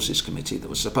and resources committee that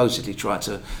was supposedly try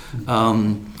to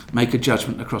make a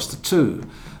judgment across the two.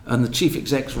 And the chief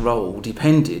exec's role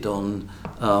depended on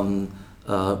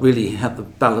really how the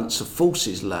balance of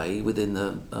forces lay within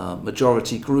the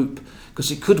majority group,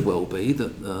 because it could well be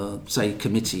that, the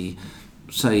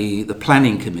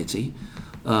planning committee,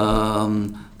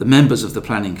 the members of the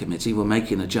planning committee were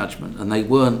making a judgment, and they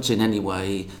weren't in any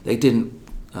way, they didn't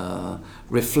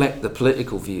reflect the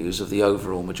political views of the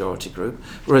overall majority group,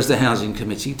 whereas the housing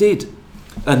committee did.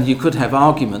 And you could have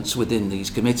arguments within these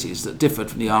committees that differed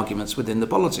from the arguments within the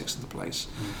politics of the place.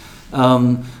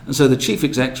 And so the chief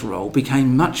exec's role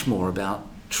became much more about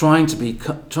trying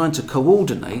to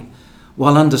coordinate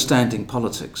while understanding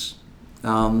politics,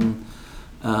 or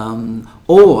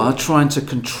trying to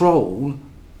control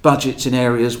budgets in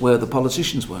areas where the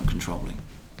politicians weren't controlling.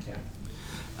 Yeah.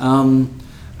 And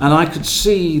I could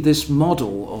see this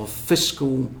model of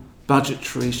fiscal,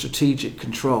 budgetary, strategic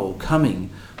control coming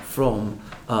from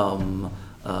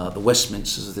the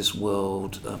Westminsters of this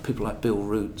world, people like Bill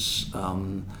Roots,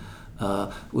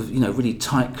 with really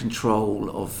tight control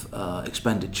of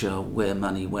expenditure, where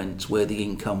money went, where the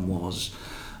income was.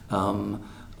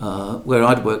 Where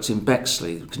I'd worked in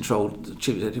Bexley, controlled the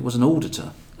chief executive was an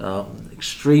auditor,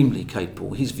 extremely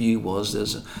capable. His view was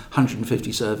there's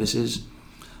 150 services,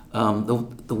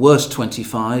 the worst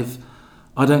 25.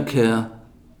 I don't care.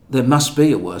 There must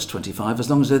be a worst 25 as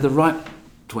long as they're the right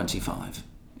 25.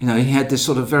 He had this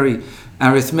sort of very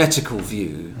arithmetical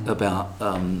view about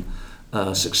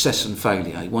success and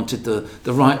failure. He wanted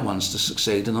the right ones to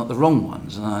succeed and not the wrong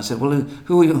ones. And I said, well,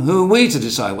 who are we to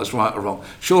decide what's right or wrong?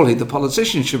 Surely the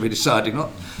politicians should be deciding, not.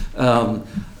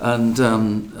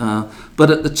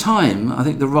 But at the time, I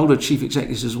think the role of chief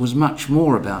executives was much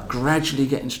more about gradually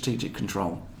getting strategic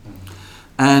control.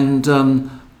 And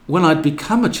when I'd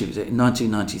become a chief executive in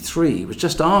 1993, it was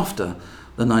just after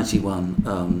the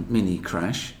 91 mini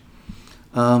crash,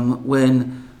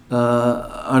 when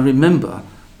I remember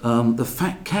the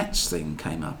fat cats thing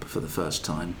came up for the first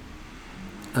time,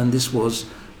 and this was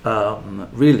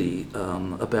really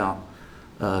about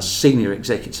senior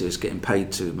executives getting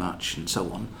paid too much and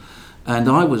so on. And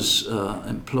I was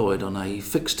employed on a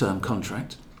fixed-term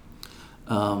contract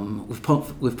with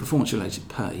performance-related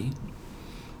pay,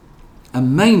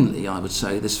 and mainly I would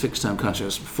say this fixed-term contract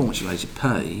was performance-related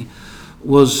pay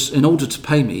was in order to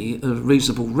pay me a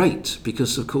reasonable rate,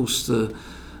 because of course the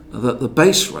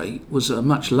base rate was a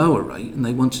much lower rate, and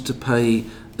they wanted to pay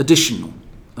additional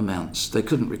amounts. They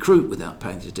couldn't recruit without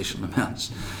paying the additional amounts.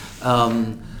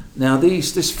 Now,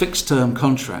 this fixed-term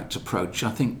contract approach, I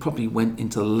think, probably went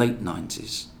into the late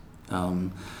 90s.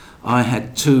 I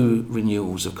had 2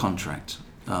 renewals of contract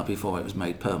before it was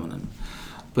made permanent.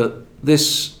 But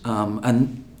this,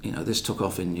 this took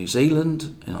off in New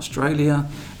Zealand, in Australia.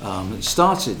 It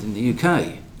started in the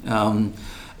UK.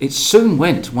 It soon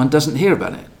went. One doesn't hear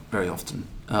about it very often.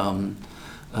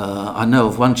 I know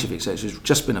of one chief executive who's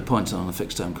just been appointed on a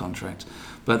fixed-term contract,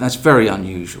 but that's very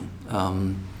unusual. But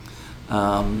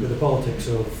the politics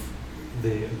of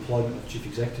the employment of chief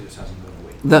executives hasn't gone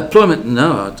away. The employment,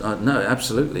 no,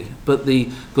 absolutely. But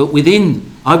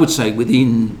within, I would say,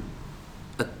 within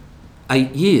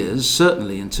 8 years,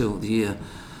 certainly until the year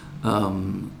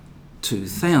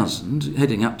 2000,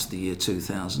 heading up to the year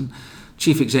 2000,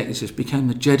 chief executives became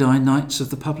the Jedi Knights of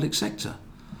the public sector.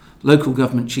 Local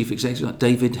government chief executives like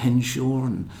David Henshaw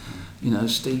and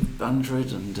Steve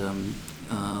Bundred and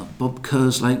Bob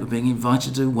Kerslake were being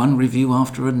invited to do one review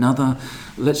after another.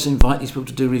 Let's invite these people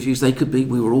to do reviews.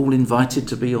 We were all invited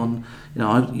to be on.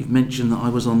 You've mentioned that I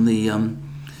was on the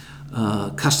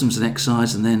Customs and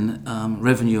Excise and then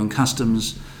Revenue and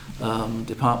Customs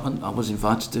department. I was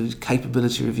invited to do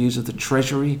capability reviews of the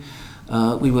Treasury.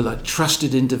 We were like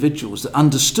trusted individuals that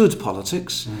understood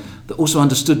politics, that also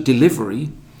understood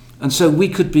delivery. And so we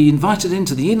could be invited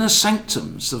into the inner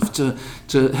sanctums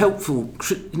to helpful,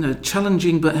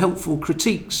 challenging but helpful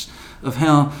critiques of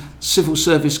how civil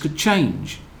service could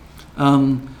change.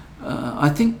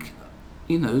 I think,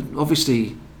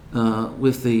 obviously,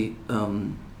 with the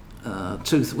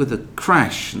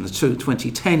crash and the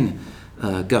 2010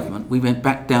 government, we went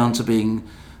back down to being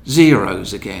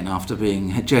zeros again after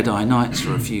being Jedi Knights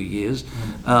for a few years.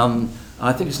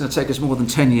 I think it's going to take us more than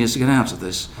 10 years to get out of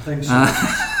this. I think so.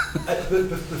 But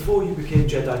before you became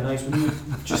Jedi Knights, were you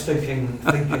just thinking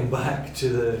back to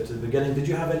the beginning, did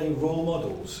you have any role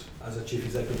models as a chief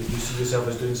executive? Did you see yourself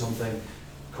as doing something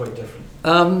quite different?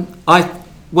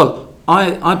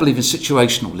 I believe in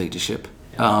situational leadership.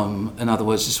 In other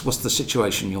words, what's the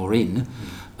situation you're in?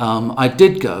 I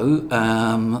did go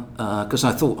because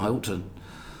I thought I ought to.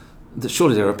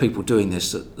 Surely there are people doing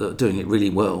this that are doing it really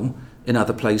well in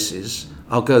other places.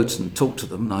 I'll go and talk to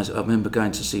them. I remember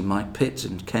going to see Mike Pitt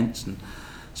in Kent and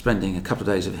spending a couple of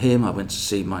days of him. I went to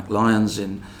see Mike Lyons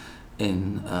in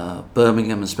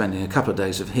Birmingham and spending a couple of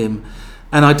days of him.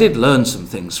 And I did learn some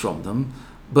things from them,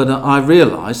 but I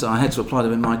realised that I had to apply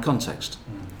them in my context.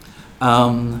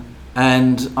 And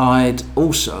I'd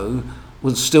also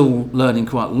was still learning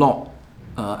quite a lot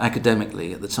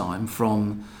academically at the time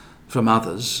from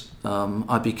others.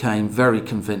 I became very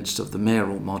convinced of the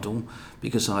mayoral model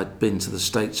because I'd been to the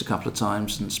States a couple of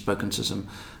times and spoken to some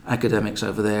academics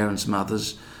over there and some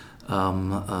others,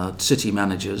 city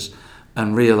managers,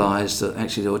 and realised that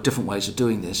actually there were different ways of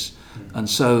doing this. And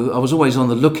so I was always on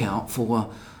the lookout for,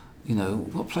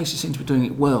 what places seem to be doing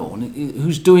it well, and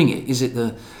who's doing it. Is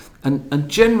it and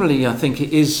generally I think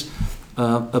it is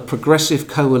a progressive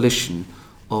coalition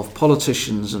of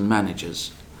politicians and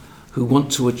managers who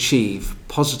want to achieve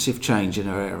positive change in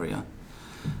our area.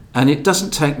 And it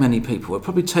doesn't take many people. It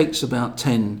probably takes about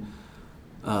 10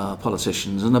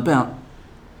 politicians and about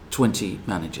 20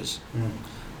 managers.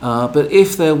 But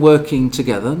if they're working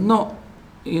together, not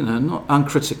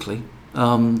uncritically,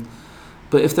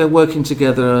 but if they're working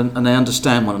together and they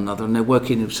understand one another and they're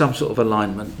working in some sort of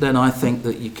alignment, then I think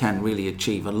that you can really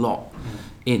achieve a lot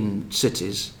in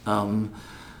cities. And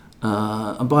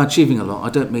by achieving a lot, I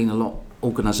don't mean a lot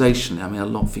organisationally, I mean a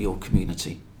lot for your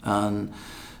community. And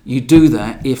you do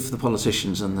that if the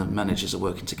politicians and the managers are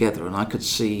working together. And I could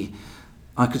see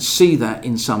that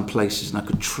in some places, and I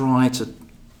could try to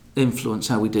influence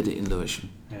how we did it in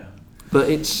Lewisham. Yeah. But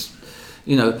it's,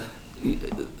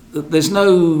 there's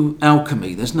no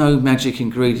alchemy, there's no magic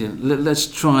ingredient. Let's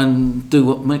try and do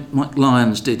what Mike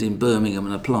Lyons did in Birmingham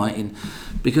and apply it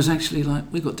because actually,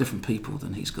 we've got different people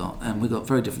than he's got, and we've got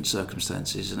very different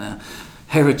circumstances, and our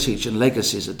heritage and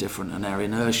legacies are different, and our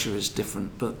inertia is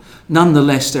different. But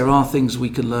nonetheless, there are things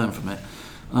we can learn from it.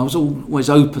 And I was always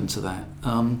open to that.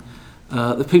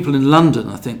 The people in London,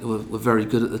 I think, were very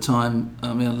good at the time.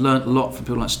 I mean, I learnt a lot from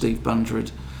people like Steve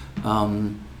Bundred,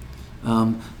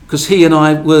 because he and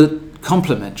I were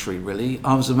complementary, really.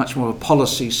 I was much more a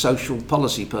social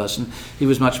policy person. He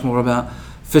was much more about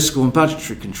fiscal and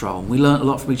budgetary control. We learnt a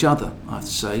lot from each other, I have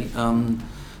to say,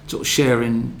 sort of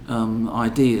sharing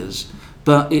ideas.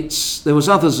 But there was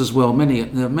others as well.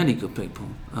 There are many good people,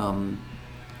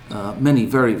 many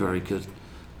very, very good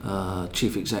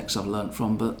chief execs I've learnt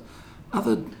from, but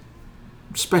other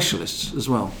specialists as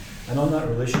well. And on that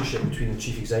relationship between the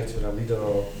chief executive and a leader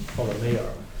or a mayor,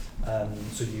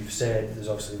 so you've said there's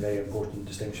obviously a very important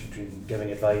distinction between giving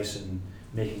advice and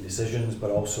making decisions, but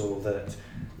also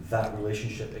that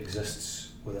relationship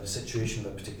exists within a situation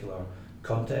of a particular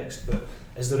context. But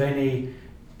is there any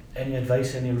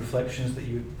advice, any reflections that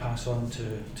you would pass on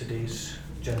to today's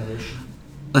generation?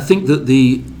 I think that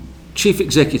the chief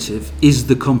executive is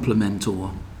the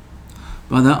complementor.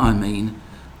 By that I mean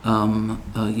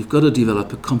you've got to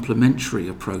develop a complementary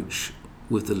approach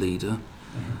with the leader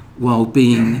while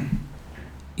being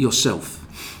yourself.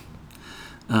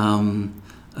 And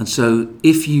so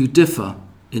if you differ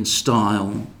in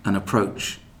style and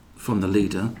approach from the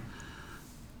leader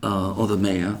or the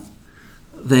mayor,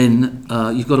 then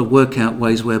you've got to work out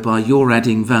ways whereby you're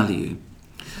adding value.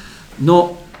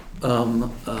 Not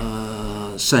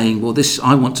saying, well,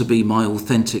 I want to be my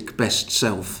authentic best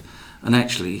self, and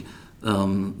actually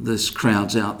this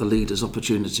crowds out the leader's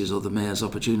opportunities or the mayor's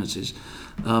opportunities.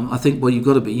 I think, well,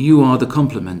 you are the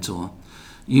complementor.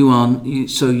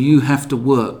 So you have to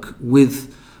work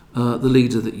with the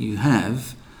leader that you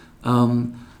have.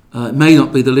 It may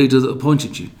not be the leader that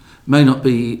appointed you. May not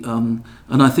be, and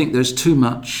I think there's too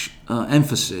much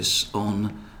emphasis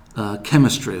on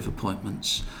chemistry of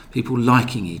appointments, people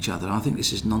liking each other. I think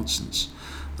this is nonsense.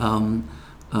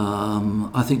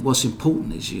 I think what's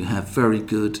important is you have very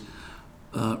good,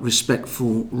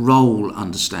 respectful role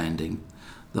understanding.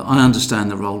 That I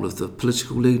understand the role of the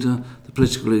political leader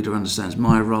understands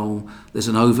my role, there's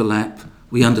an overlap,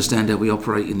 we understand how we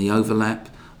operate in the overlap,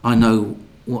 I know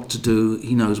what to do,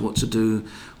 he knows what to do,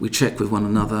 we check with one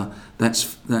another,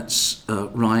 that's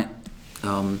right.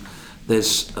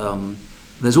 There's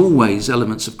always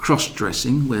elements of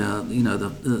cross-dressing where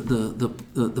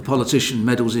the politician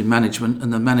meddles in management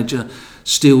and the manager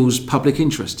steals public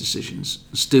interest decisions,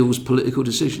 steals political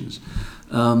decisions.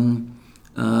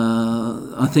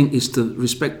 I think it's the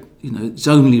respect. It's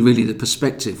only really the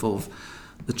perspective of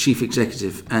the chief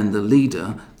executive and the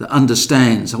leader that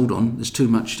understands. There's too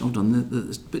much.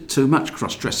 There's a bit too much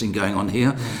cross-dressing going on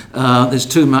here. There's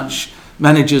too much.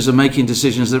 Managers are making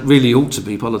decisions that really ought to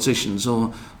be politicians,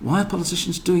 or why are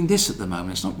politicians doing this at the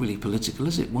moment? It's not really political,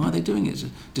 is it? Why are they doing it? It's a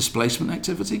displacement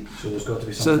activity. So there's got to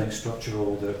be something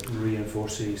structural that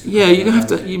reinforces. Yeah,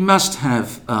 you must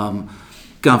have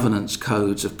governance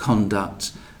codes of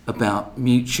conduct about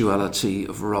mutuality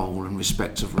of role and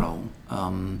respect of role.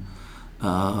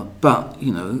 But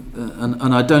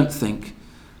and I don't think.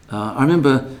 I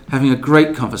remember having a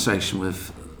great conversation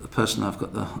with a person I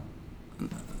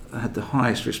had the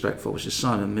highest respect for, which is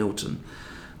Simon Milton,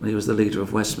 when he was the leader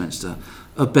of Westminster,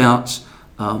 about,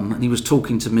 and he was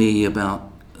talking to me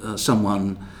about he was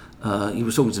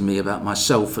talking to me about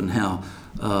myself and how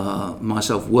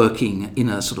myself working in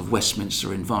a sort of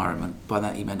Westminster environment. By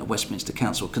that he meant a Westminster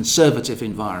Council, a conservative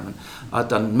environment. I'd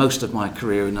done most of my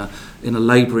career in a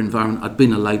Labour environment. I'd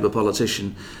been a Labour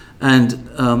politician,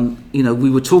 and we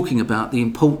were talking about the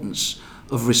importance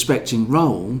of respecting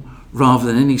role rather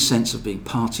than any sense of being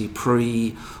party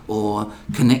pre or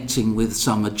connecting with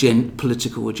some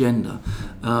political agenda.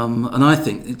 And I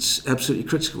think it's absolutely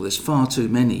critical. There's far too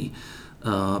many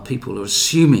people who are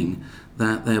assuming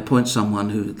that they appoint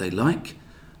someone who they like,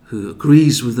 who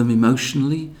agrees with them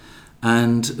emotionally,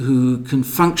 and who can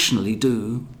functionally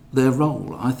do their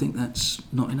role. I think that's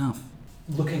not enough.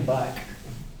 Looking back,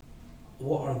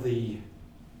 what are the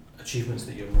achievements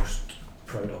that you're most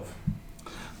proud of?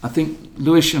 I think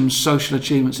Lewisham's social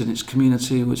achievements in its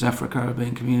community, its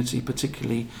Afro-Caribbean community,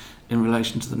 particularly in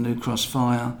relation to the New Cross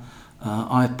fire.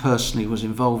 I personally was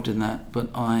involved in that,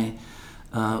 but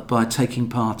by taking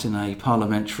part in a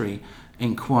parliamentary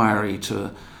inquiry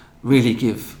to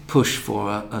really push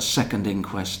for a second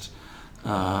inquest,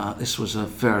 this was a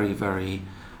very, very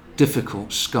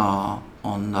difficult scar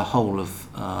on the whole of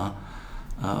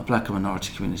black and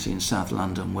minority community in South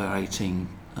London, where 18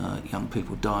 young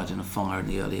people died in a fire in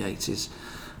the early 80s,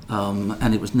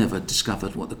 and it was never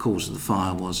discovered what the cause of the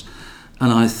fire was.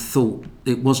 And I thought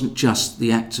it wasn't just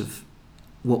the act of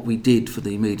what we did for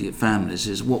the immediate families,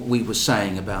 is what we were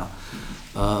saying about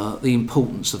the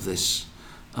importance of this.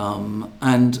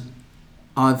 And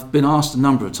I've been asked a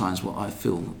number of times what I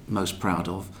feel most proud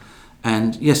of.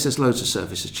 And yes, there's loads of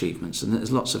service achievements, and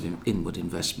there's lots of inward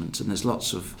investment, and there's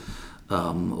lots of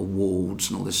awards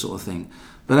and all this sort of thing.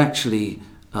 But actually,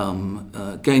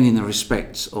 gaining the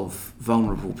respect of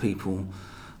vulnerable people,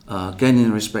 gaining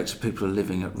the respect of people who are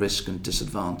living at risk and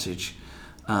disadvantage,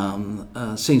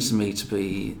 seems to me to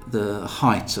be the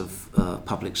height of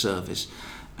public service.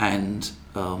 And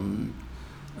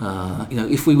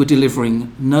if we were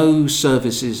delivering no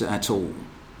services at all,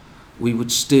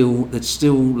 there'd still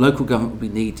local government would be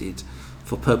needed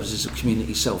for purposes of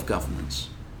community self-governance,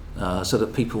 so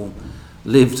that people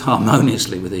lived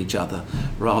harmoniously with each other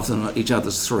rather than at each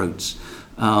other's throats.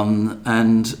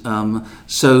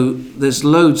 So there's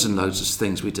loads and loads of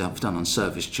things we've done on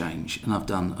service change, and I've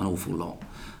done an awful lot.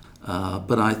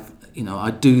 But I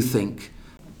do think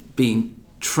being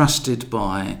trusted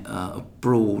by a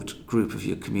broad group of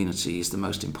your community is the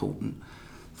most important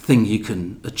thing you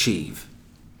can achieve.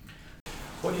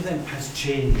 What do you think has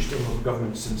changed in local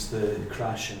government since the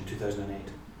crash in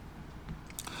 2008?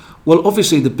 Well,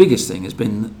 obviously the biggest thing has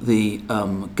been the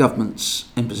government's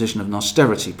imposition of an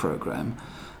austerity programme.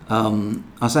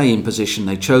 I say imposition,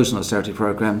 they chose an austerity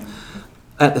programme.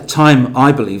 At the time,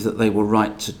 I believe that they were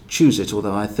right to choose it,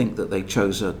 although I think that they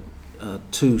chose a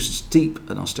too steep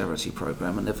an austerity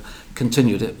programme, and they've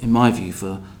continued it, in my view,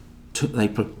 they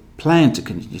planned to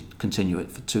continue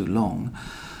it for too long.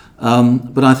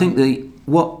 But I think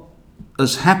what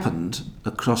has happened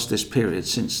across this period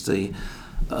since the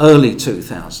early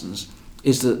 2000s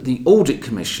is that the Audit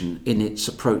Commission, in its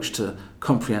approach to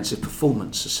comprehensive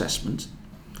performance assessment,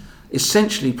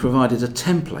 essentially provided a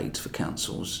template for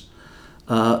councils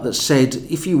that said,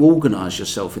 if you organise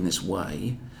yourself in this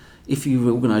way, if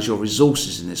you organise your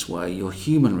resources in this way, your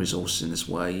human resources in this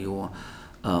way, your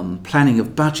planning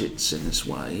of budgets in this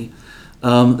way,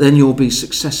 then you'll be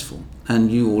successful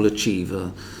and you will achieve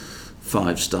a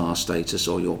 5-star status,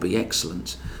 or you'll be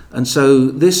excellent. And so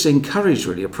this encouraged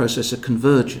really a process of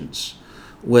convergence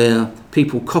where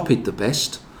people copied the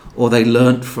best, or they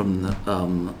learnt from the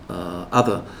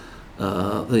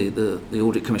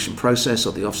Audit Commission process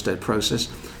or the Ofsted process.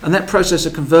 And that process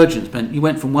of convergence meant you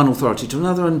went from one authority to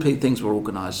another, and things were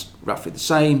organised roughly the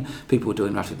same, people were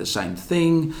doing roughly the same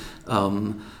thing,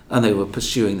 and they were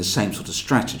pursuing the same sort of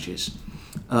strategies.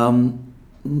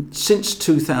 Since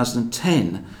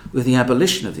 2010, with the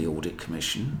abolition of the Audit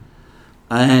Commission,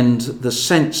 and the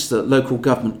sense that local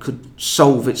government could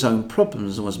solve its own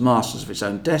problems and was masters of its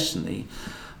own destiny,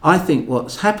 I think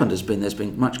what's happened there's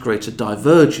been much greater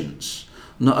divergence.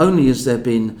 Not only has there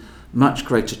been much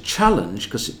greater challenge,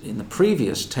 because in the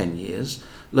previous 10 years,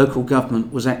 local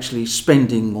government was actually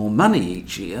spending more money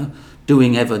each year,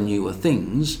 doing ever newer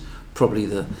things, probably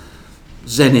the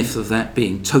zenith of that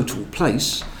being Total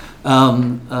Place.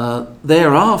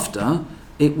 Thereafter,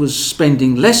 it was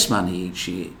spending less money each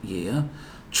year,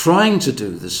 trying to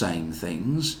do the same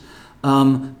things,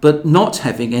 but not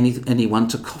having anyone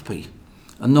to copy,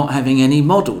 and not having any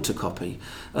model to copy.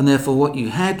 And therefore what you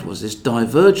had was this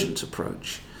divergent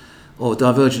approach, or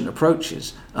divergent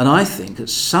approaches. And I think at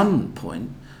some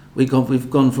point we've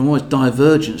gone from almost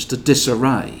divergence to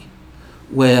disarray,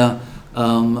 where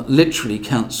literally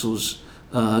councils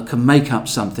can make up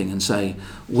something and say,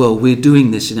 well, we're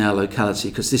doing this in our locality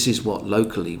because this is what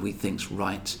locally we think's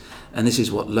right and this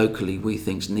is what locally we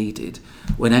think's needed,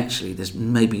 when actually there's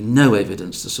maybe no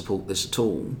evidence to support this at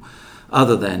all,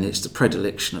 other than it's the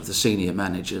predilection of the senior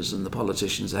managers and the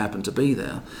politicians that happen to be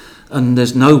there. And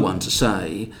there's no one to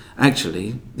say,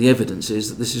 actually, the evidence is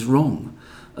that this is wrong,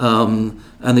 and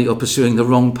that you're pursuing the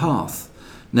wrong path.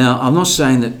 Now, I'm not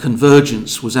saying that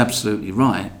convergence was absolutely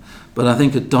right, but I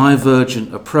think a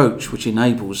divergent approach which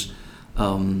enables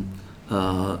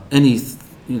any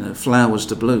flowers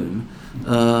to bloom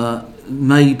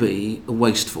may be a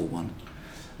wasteful one.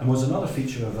 And was another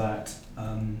feature of that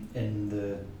in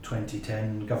the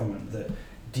 2010 government that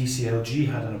DCLG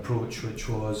had an approach which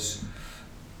was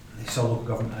they saw local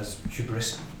government as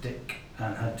hubristic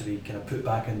and had to be kind of put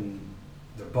back in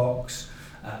their box.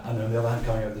 And on the other hand,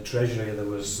 coming out of the Treasury, there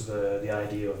was the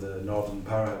idea of the Northern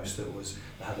Powerhouse that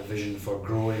had a vision for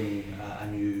growing a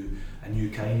new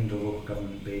kind of local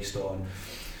government based on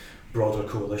broader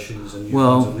coalitions and new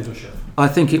forms of leadership. I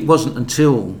think it wasn't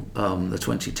until the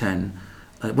 2010,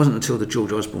 it wasn't until the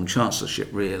George Osborne Chancellorship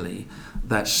really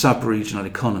that sub-regional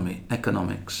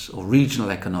economics or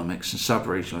regional economics and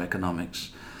sub-regional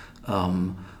economics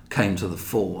came to the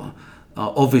fore.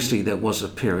 Obviously, there was a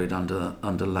period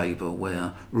under Labour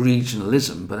where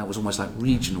regionalism, but that was almost like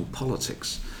regional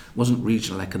politics, it wasn't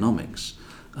regional economics.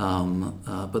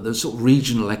 But the sort of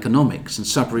regional economics and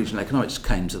sub-regional economics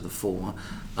came to the fore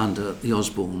under the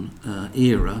Osborne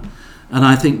era. And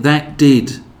I think that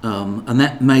did, and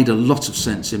that made a lot of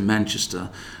sense in Manchester,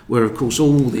 where, of course,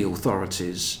 all the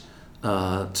authorities,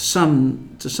 to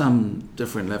some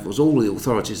different levels, all the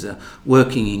authorities there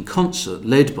working in concert,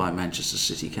 led by Manchester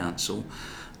City Council,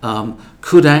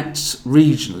 could act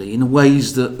regionally in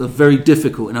ways that are very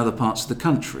difficult in other parts of the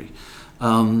country.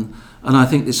 And I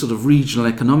think this sort of regional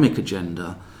economic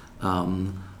agenda,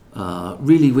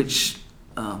 really, which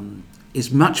is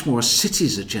much more a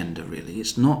city's agenda, really.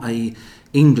 It's not a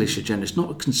English agenda. It's not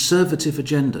a conservative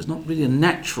agenda. It's not really a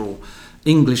natural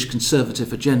English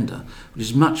conservative agenda, which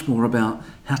is much more about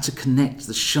how to connect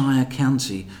the Shire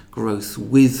County growth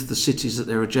with the cities that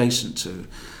they're adjacent to.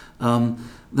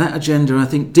 That agenda, I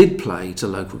think, did play to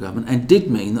local government and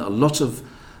did mean that a lot of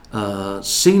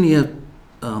senior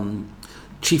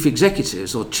chief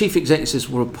executives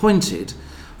were appointed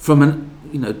from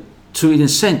to, in a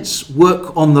sense,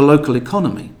 work on the local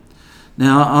economy.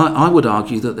 Now, I would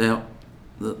argue that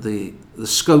the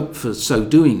scope for so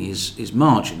doing is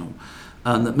marginal,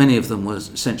 and that many of them were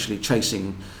essentially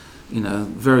chasing,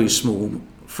 very small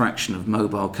fraction of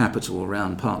mobile capital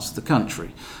around parts of the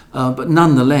country. But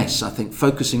nonetheless, I think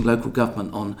focusing local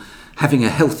government on having a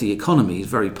healthy economy is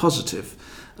very positive.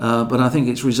 But I think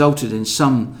it's resulted in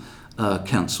some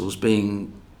councils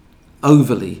being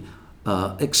overly,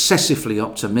 excessively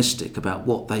optimistic about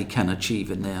what they can achieve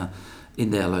in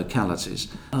their localities.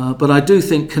 But I do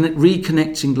think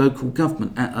reconnecting local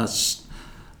government at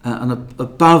an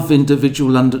above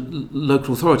individual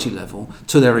local authority level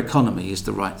to their economy is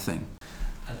the right thing.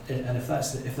 And if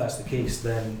that's the case,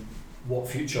 then what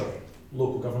future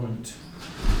local government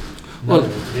in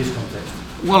today's context?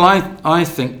 Well, I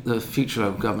think the future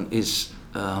of government is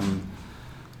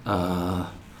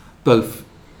both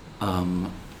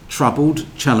troubled,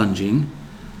 challenging,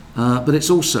 but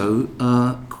it's also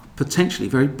potentially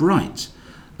very bright.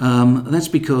 That's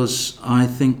because I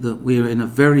think that we're in a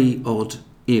very odd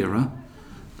era.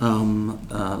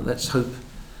 Let's hope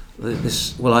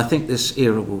that I think this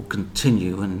era will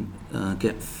continue and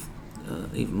get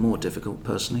even more difficult,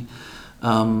 personally.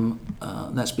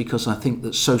 That's because I think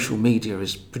that social media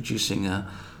is producing a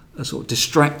sort of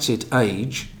distracted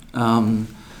age.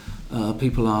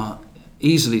 People are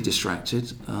easily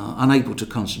distracted, unable to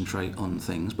concentrate on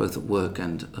things, both at work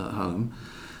and at home,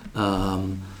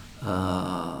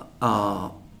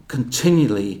 are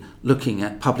continually looking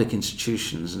at public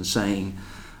institutions and saying,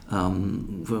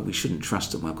 well, we shouldn't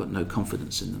trust them, I've got no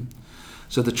confidence in them.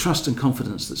 So the trust and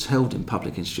confidence that's held in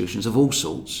public institutions of all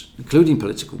sorts, including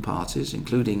political parties,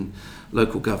 including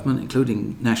local government,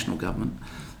 including national government,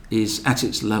 is at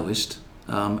its lowest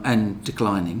and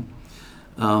declining.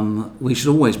 We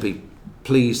should always be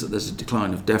pleased that there's a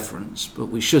decline of deference, but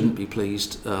we shouldn't be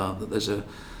pleased that there's a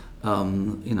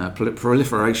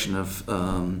proliferation of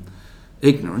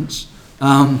ignorance.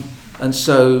 And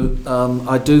so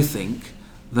I do think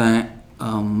that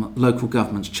local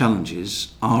government's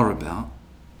challenges are about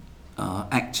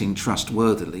acting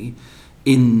trustworthily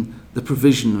in the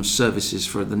provision of services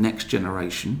for the next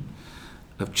generation,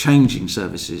 of changing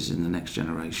services in the next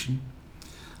generation,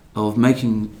 of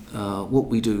making what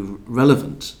we do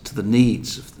relevant to the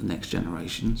needs of the next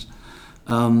generations,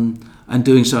 and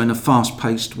doing so in a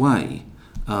fast-paced way.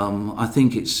 I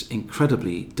think it's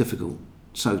incredibly difficult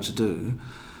so to do,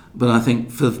 but I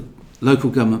think for local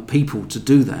government people to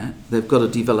do that, they've got to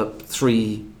develop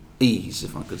 3 E's,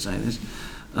 if I could say this.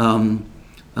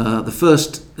 The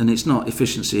first, and it's not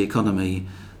efficiency, economy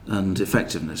and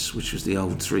effectiveness, which was the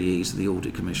old 3 E's of the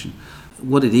Audit Commission.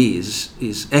 What it is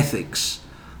ethics.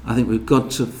 I think we've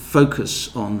got to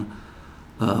focus on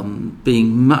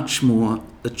being much more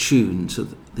attuned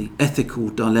to the ethical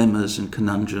dilemmas and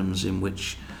conundrums in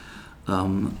which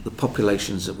the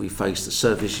populations that we face, the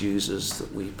service users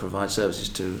that we provide services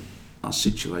to, are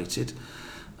situated.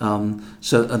 And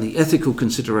the ethical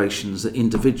considerations that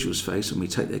individuals face when we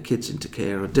take their kids into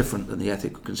care are different than the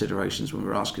ethical considerations when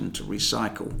we're asking them to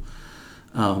recycle.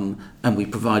 And we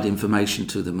provide information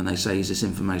to them and they say, is this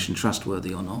information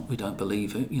trustworthy or not? We don't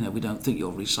believe it. We don't think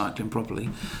you're recycling properly.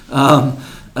 And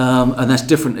that's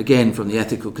different again from the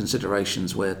ethical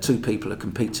considerations where 2 people are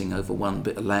competing over one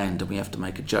bit of land and we have to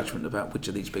make a judgment about which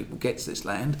of these people gets this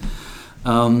land.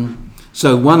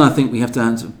 So one, I think we have to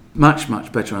have a much,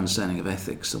 much better understanding of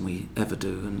ethics than we ever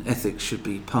do, and ethics should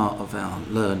be part of our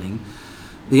learning.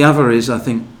 The other is, I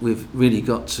think we've really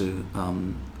got to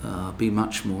be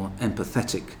much more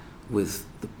empathetic with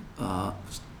the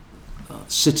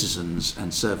citizens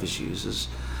and service users.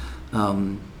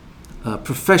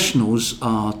 Professionals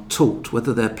are taught,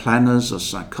 whether they're planners or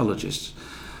psychologists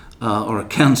or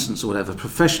accountants or whatever,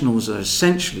 professionals are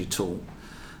essentially taught,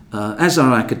 as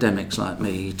are academics like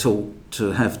me, taught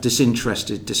to have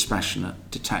disinterested, dispassionate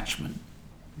detachment.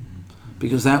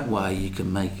 Because that way you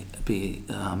can make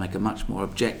a much more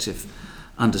objective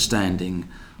understanding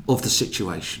of the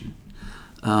situation.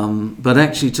 But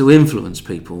actually to influence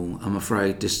people, I'm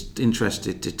afraid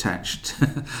disinterested, detached,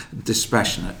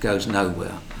 dispassionate goes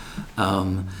nowhere.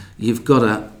 You've got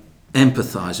to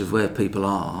empathise with where people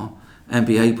are and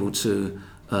be able to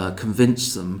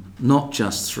convince them, not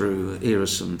just through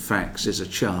some facts, here's a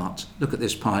chart, look at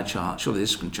this pie chart, surely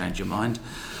this can change your mind,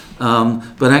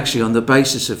 but actually on the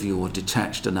basis of your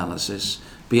detached analysis,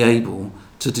 be able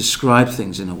to describe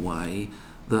things in a way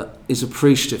that is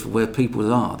appreciative of where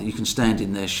people are, that you can stand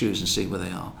in their shoes and see where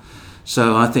they are.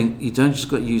 So I think you don't just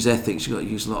got to use ethics, you've got to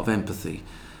use a lot of empathy.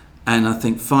 And I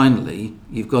think finally,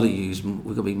 we've got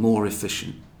to be more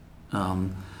efficient.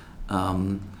 And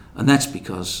that's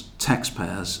because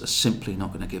taxpayers are simply not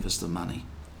going to give us the money.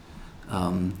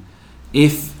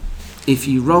 If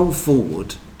you roll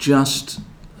forward just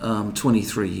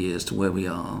 23 years to where we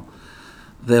are,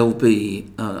 there will be,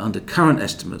 under current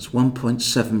estimates,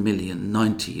 1.7 million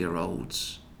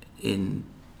 90-year-olds in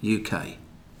UK,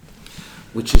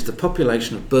 which is the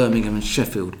population of Birmingham and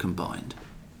Sheffield combined.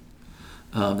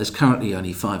 There's currently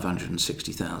only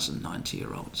 560,000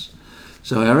 90-year-olds.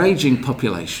 So our ageing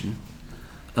population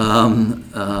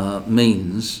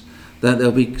means that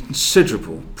there'll be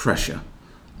considerable pressure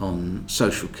on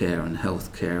social care and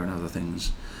health care and other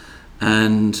things.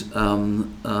 And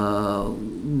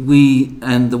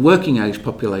the working age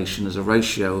population as a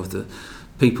ratio of the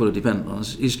people who depend on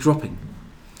us is dropping.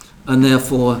 And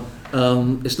therefore,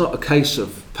 it's not a case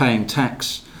of paying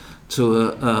tax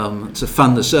to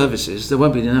fund the services. There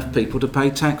won't be enough people to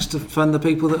pay tax to fund the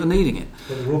people that are needing it.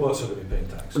 But the robots are going to be paying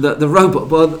tax. The robot,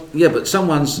 well, yeah, but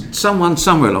someone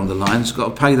somewhere along the line's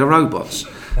got to pay the robots.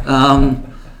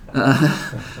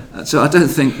 So I don't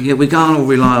think we can't all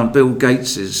rely on Bill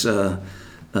Gates's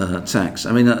tax.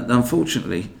 I mean,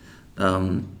 unfortunately,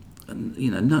 look,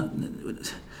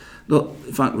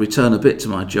 if I can return a bit to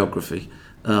my geography,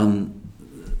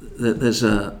 there's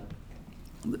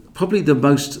probably the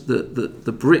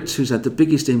Brits who's had the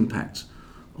biggest impact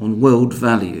on world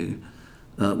value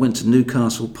went to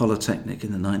Newcastle Polytechnic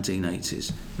in the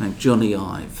 1980s, named Johnny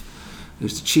Ive,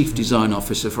 who's the chief design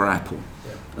officer for Apple.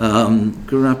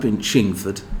 Grew up in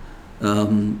Chingford,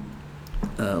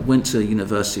 went to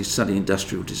university to study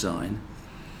industrial design.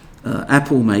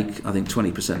 Apple make, I think,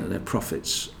 20% of their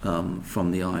profits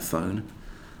from the iPhone,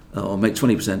 or make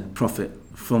 20% profit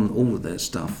from all of their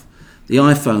stuff. The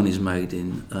iPhone is made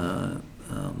in the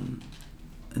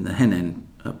Henan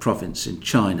province in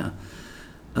China,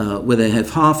 where they have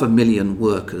 500,000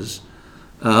 workers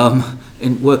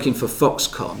working for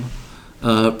Foxconn,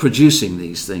 producing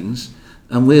these things,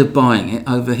 and we're buying it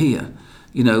over here.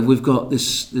 We've got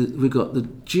the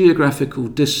geographical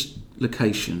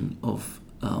dislocation of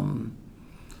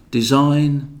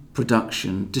design,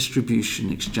 production,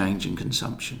 distribution, exchange, and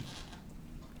consumption.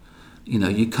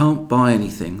 You can't buy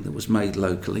anything that was made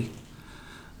locally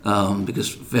because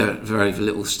very, very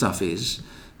little stuff is.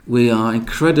 We are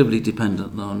incredibly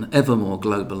dependent on an ever more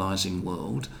globalising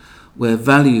world where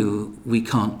value we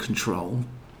can't control.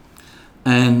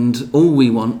 and all we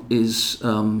want is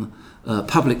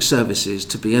public services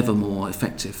to be ever more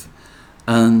effective.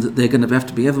 And they're going to have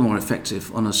to be ever more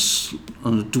effective on a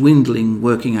dwindling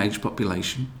working age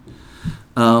population.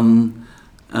 And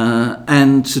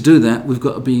to do that, we've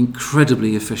got to be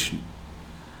incredibly efficient.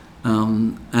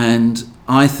 And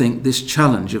I think this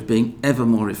challenge of being ever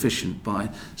more efficient by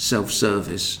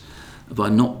self-service, by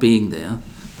not being there,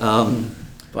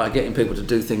 by getting people to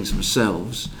do things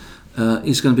themselves,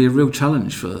 is going to be a real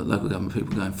challenge for local government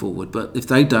people going forward. But if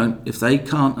they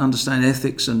can't understand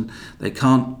ethics and they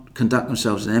can't conduct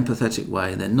themselves in an empathetic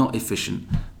way, they're not efficient,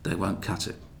 they won't cut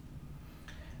it.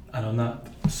 And on that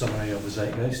summary of the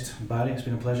zeitgeist, Barry, it's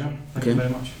been a pleasure. Thank you very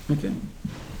much. Okay.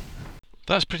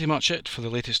 That's pretty much it for the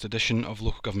latest edition of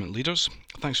Local Government Leaders.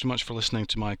 Thanks so much for listening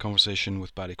to my conversation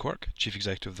with Barry Quirk, Chief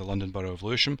Executive of the London Borough of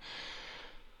Lewisham,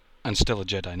 and still a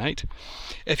Jedi Knight.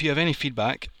 If you have any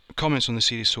feedback, comments on the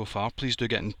series so far, please do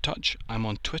get in touch. I'm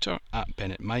on Twitter at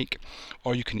BennettMike,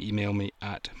 or you can email me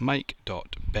at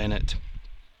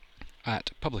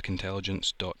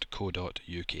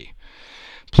mike.bennett@publicintelligence.co.uk.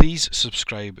 Please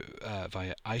subscribe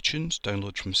via iTunes,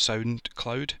 download from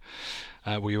SoundCloud,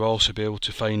 where you'll also be able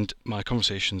to find my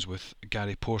conversations with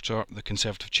Gary Porter, the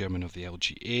Conservative Chairman of the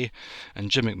LGA,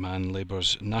 and Jim McMahon,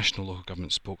 Labour's National Local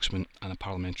Government Spokesman and a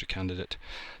parliamentary candidate,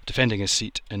 defending his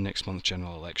seat in next month's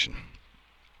general election.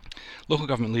 Local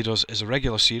Government Leaders is a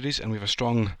regular series, and we have a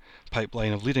strong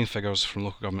pipeline of leading figures from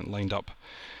local government lined up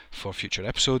for future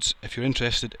episodes. If you're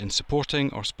interested in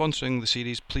supporting or sponsoring the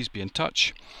series, please be in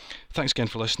touch. Thanks again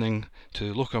for listening to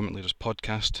the Local Government Leaders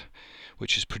podcast,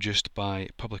 which is produced by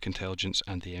Public Intelligence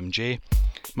and the MJ.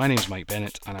 My name is Mike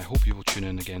Bennett, and I hope you will tune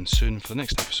in again soon for the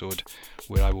next episode,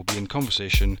 where I will be in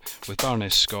conversation with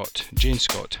Baroness Scott, Jane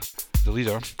Scott, the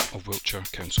leader of Wiltshire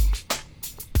Council.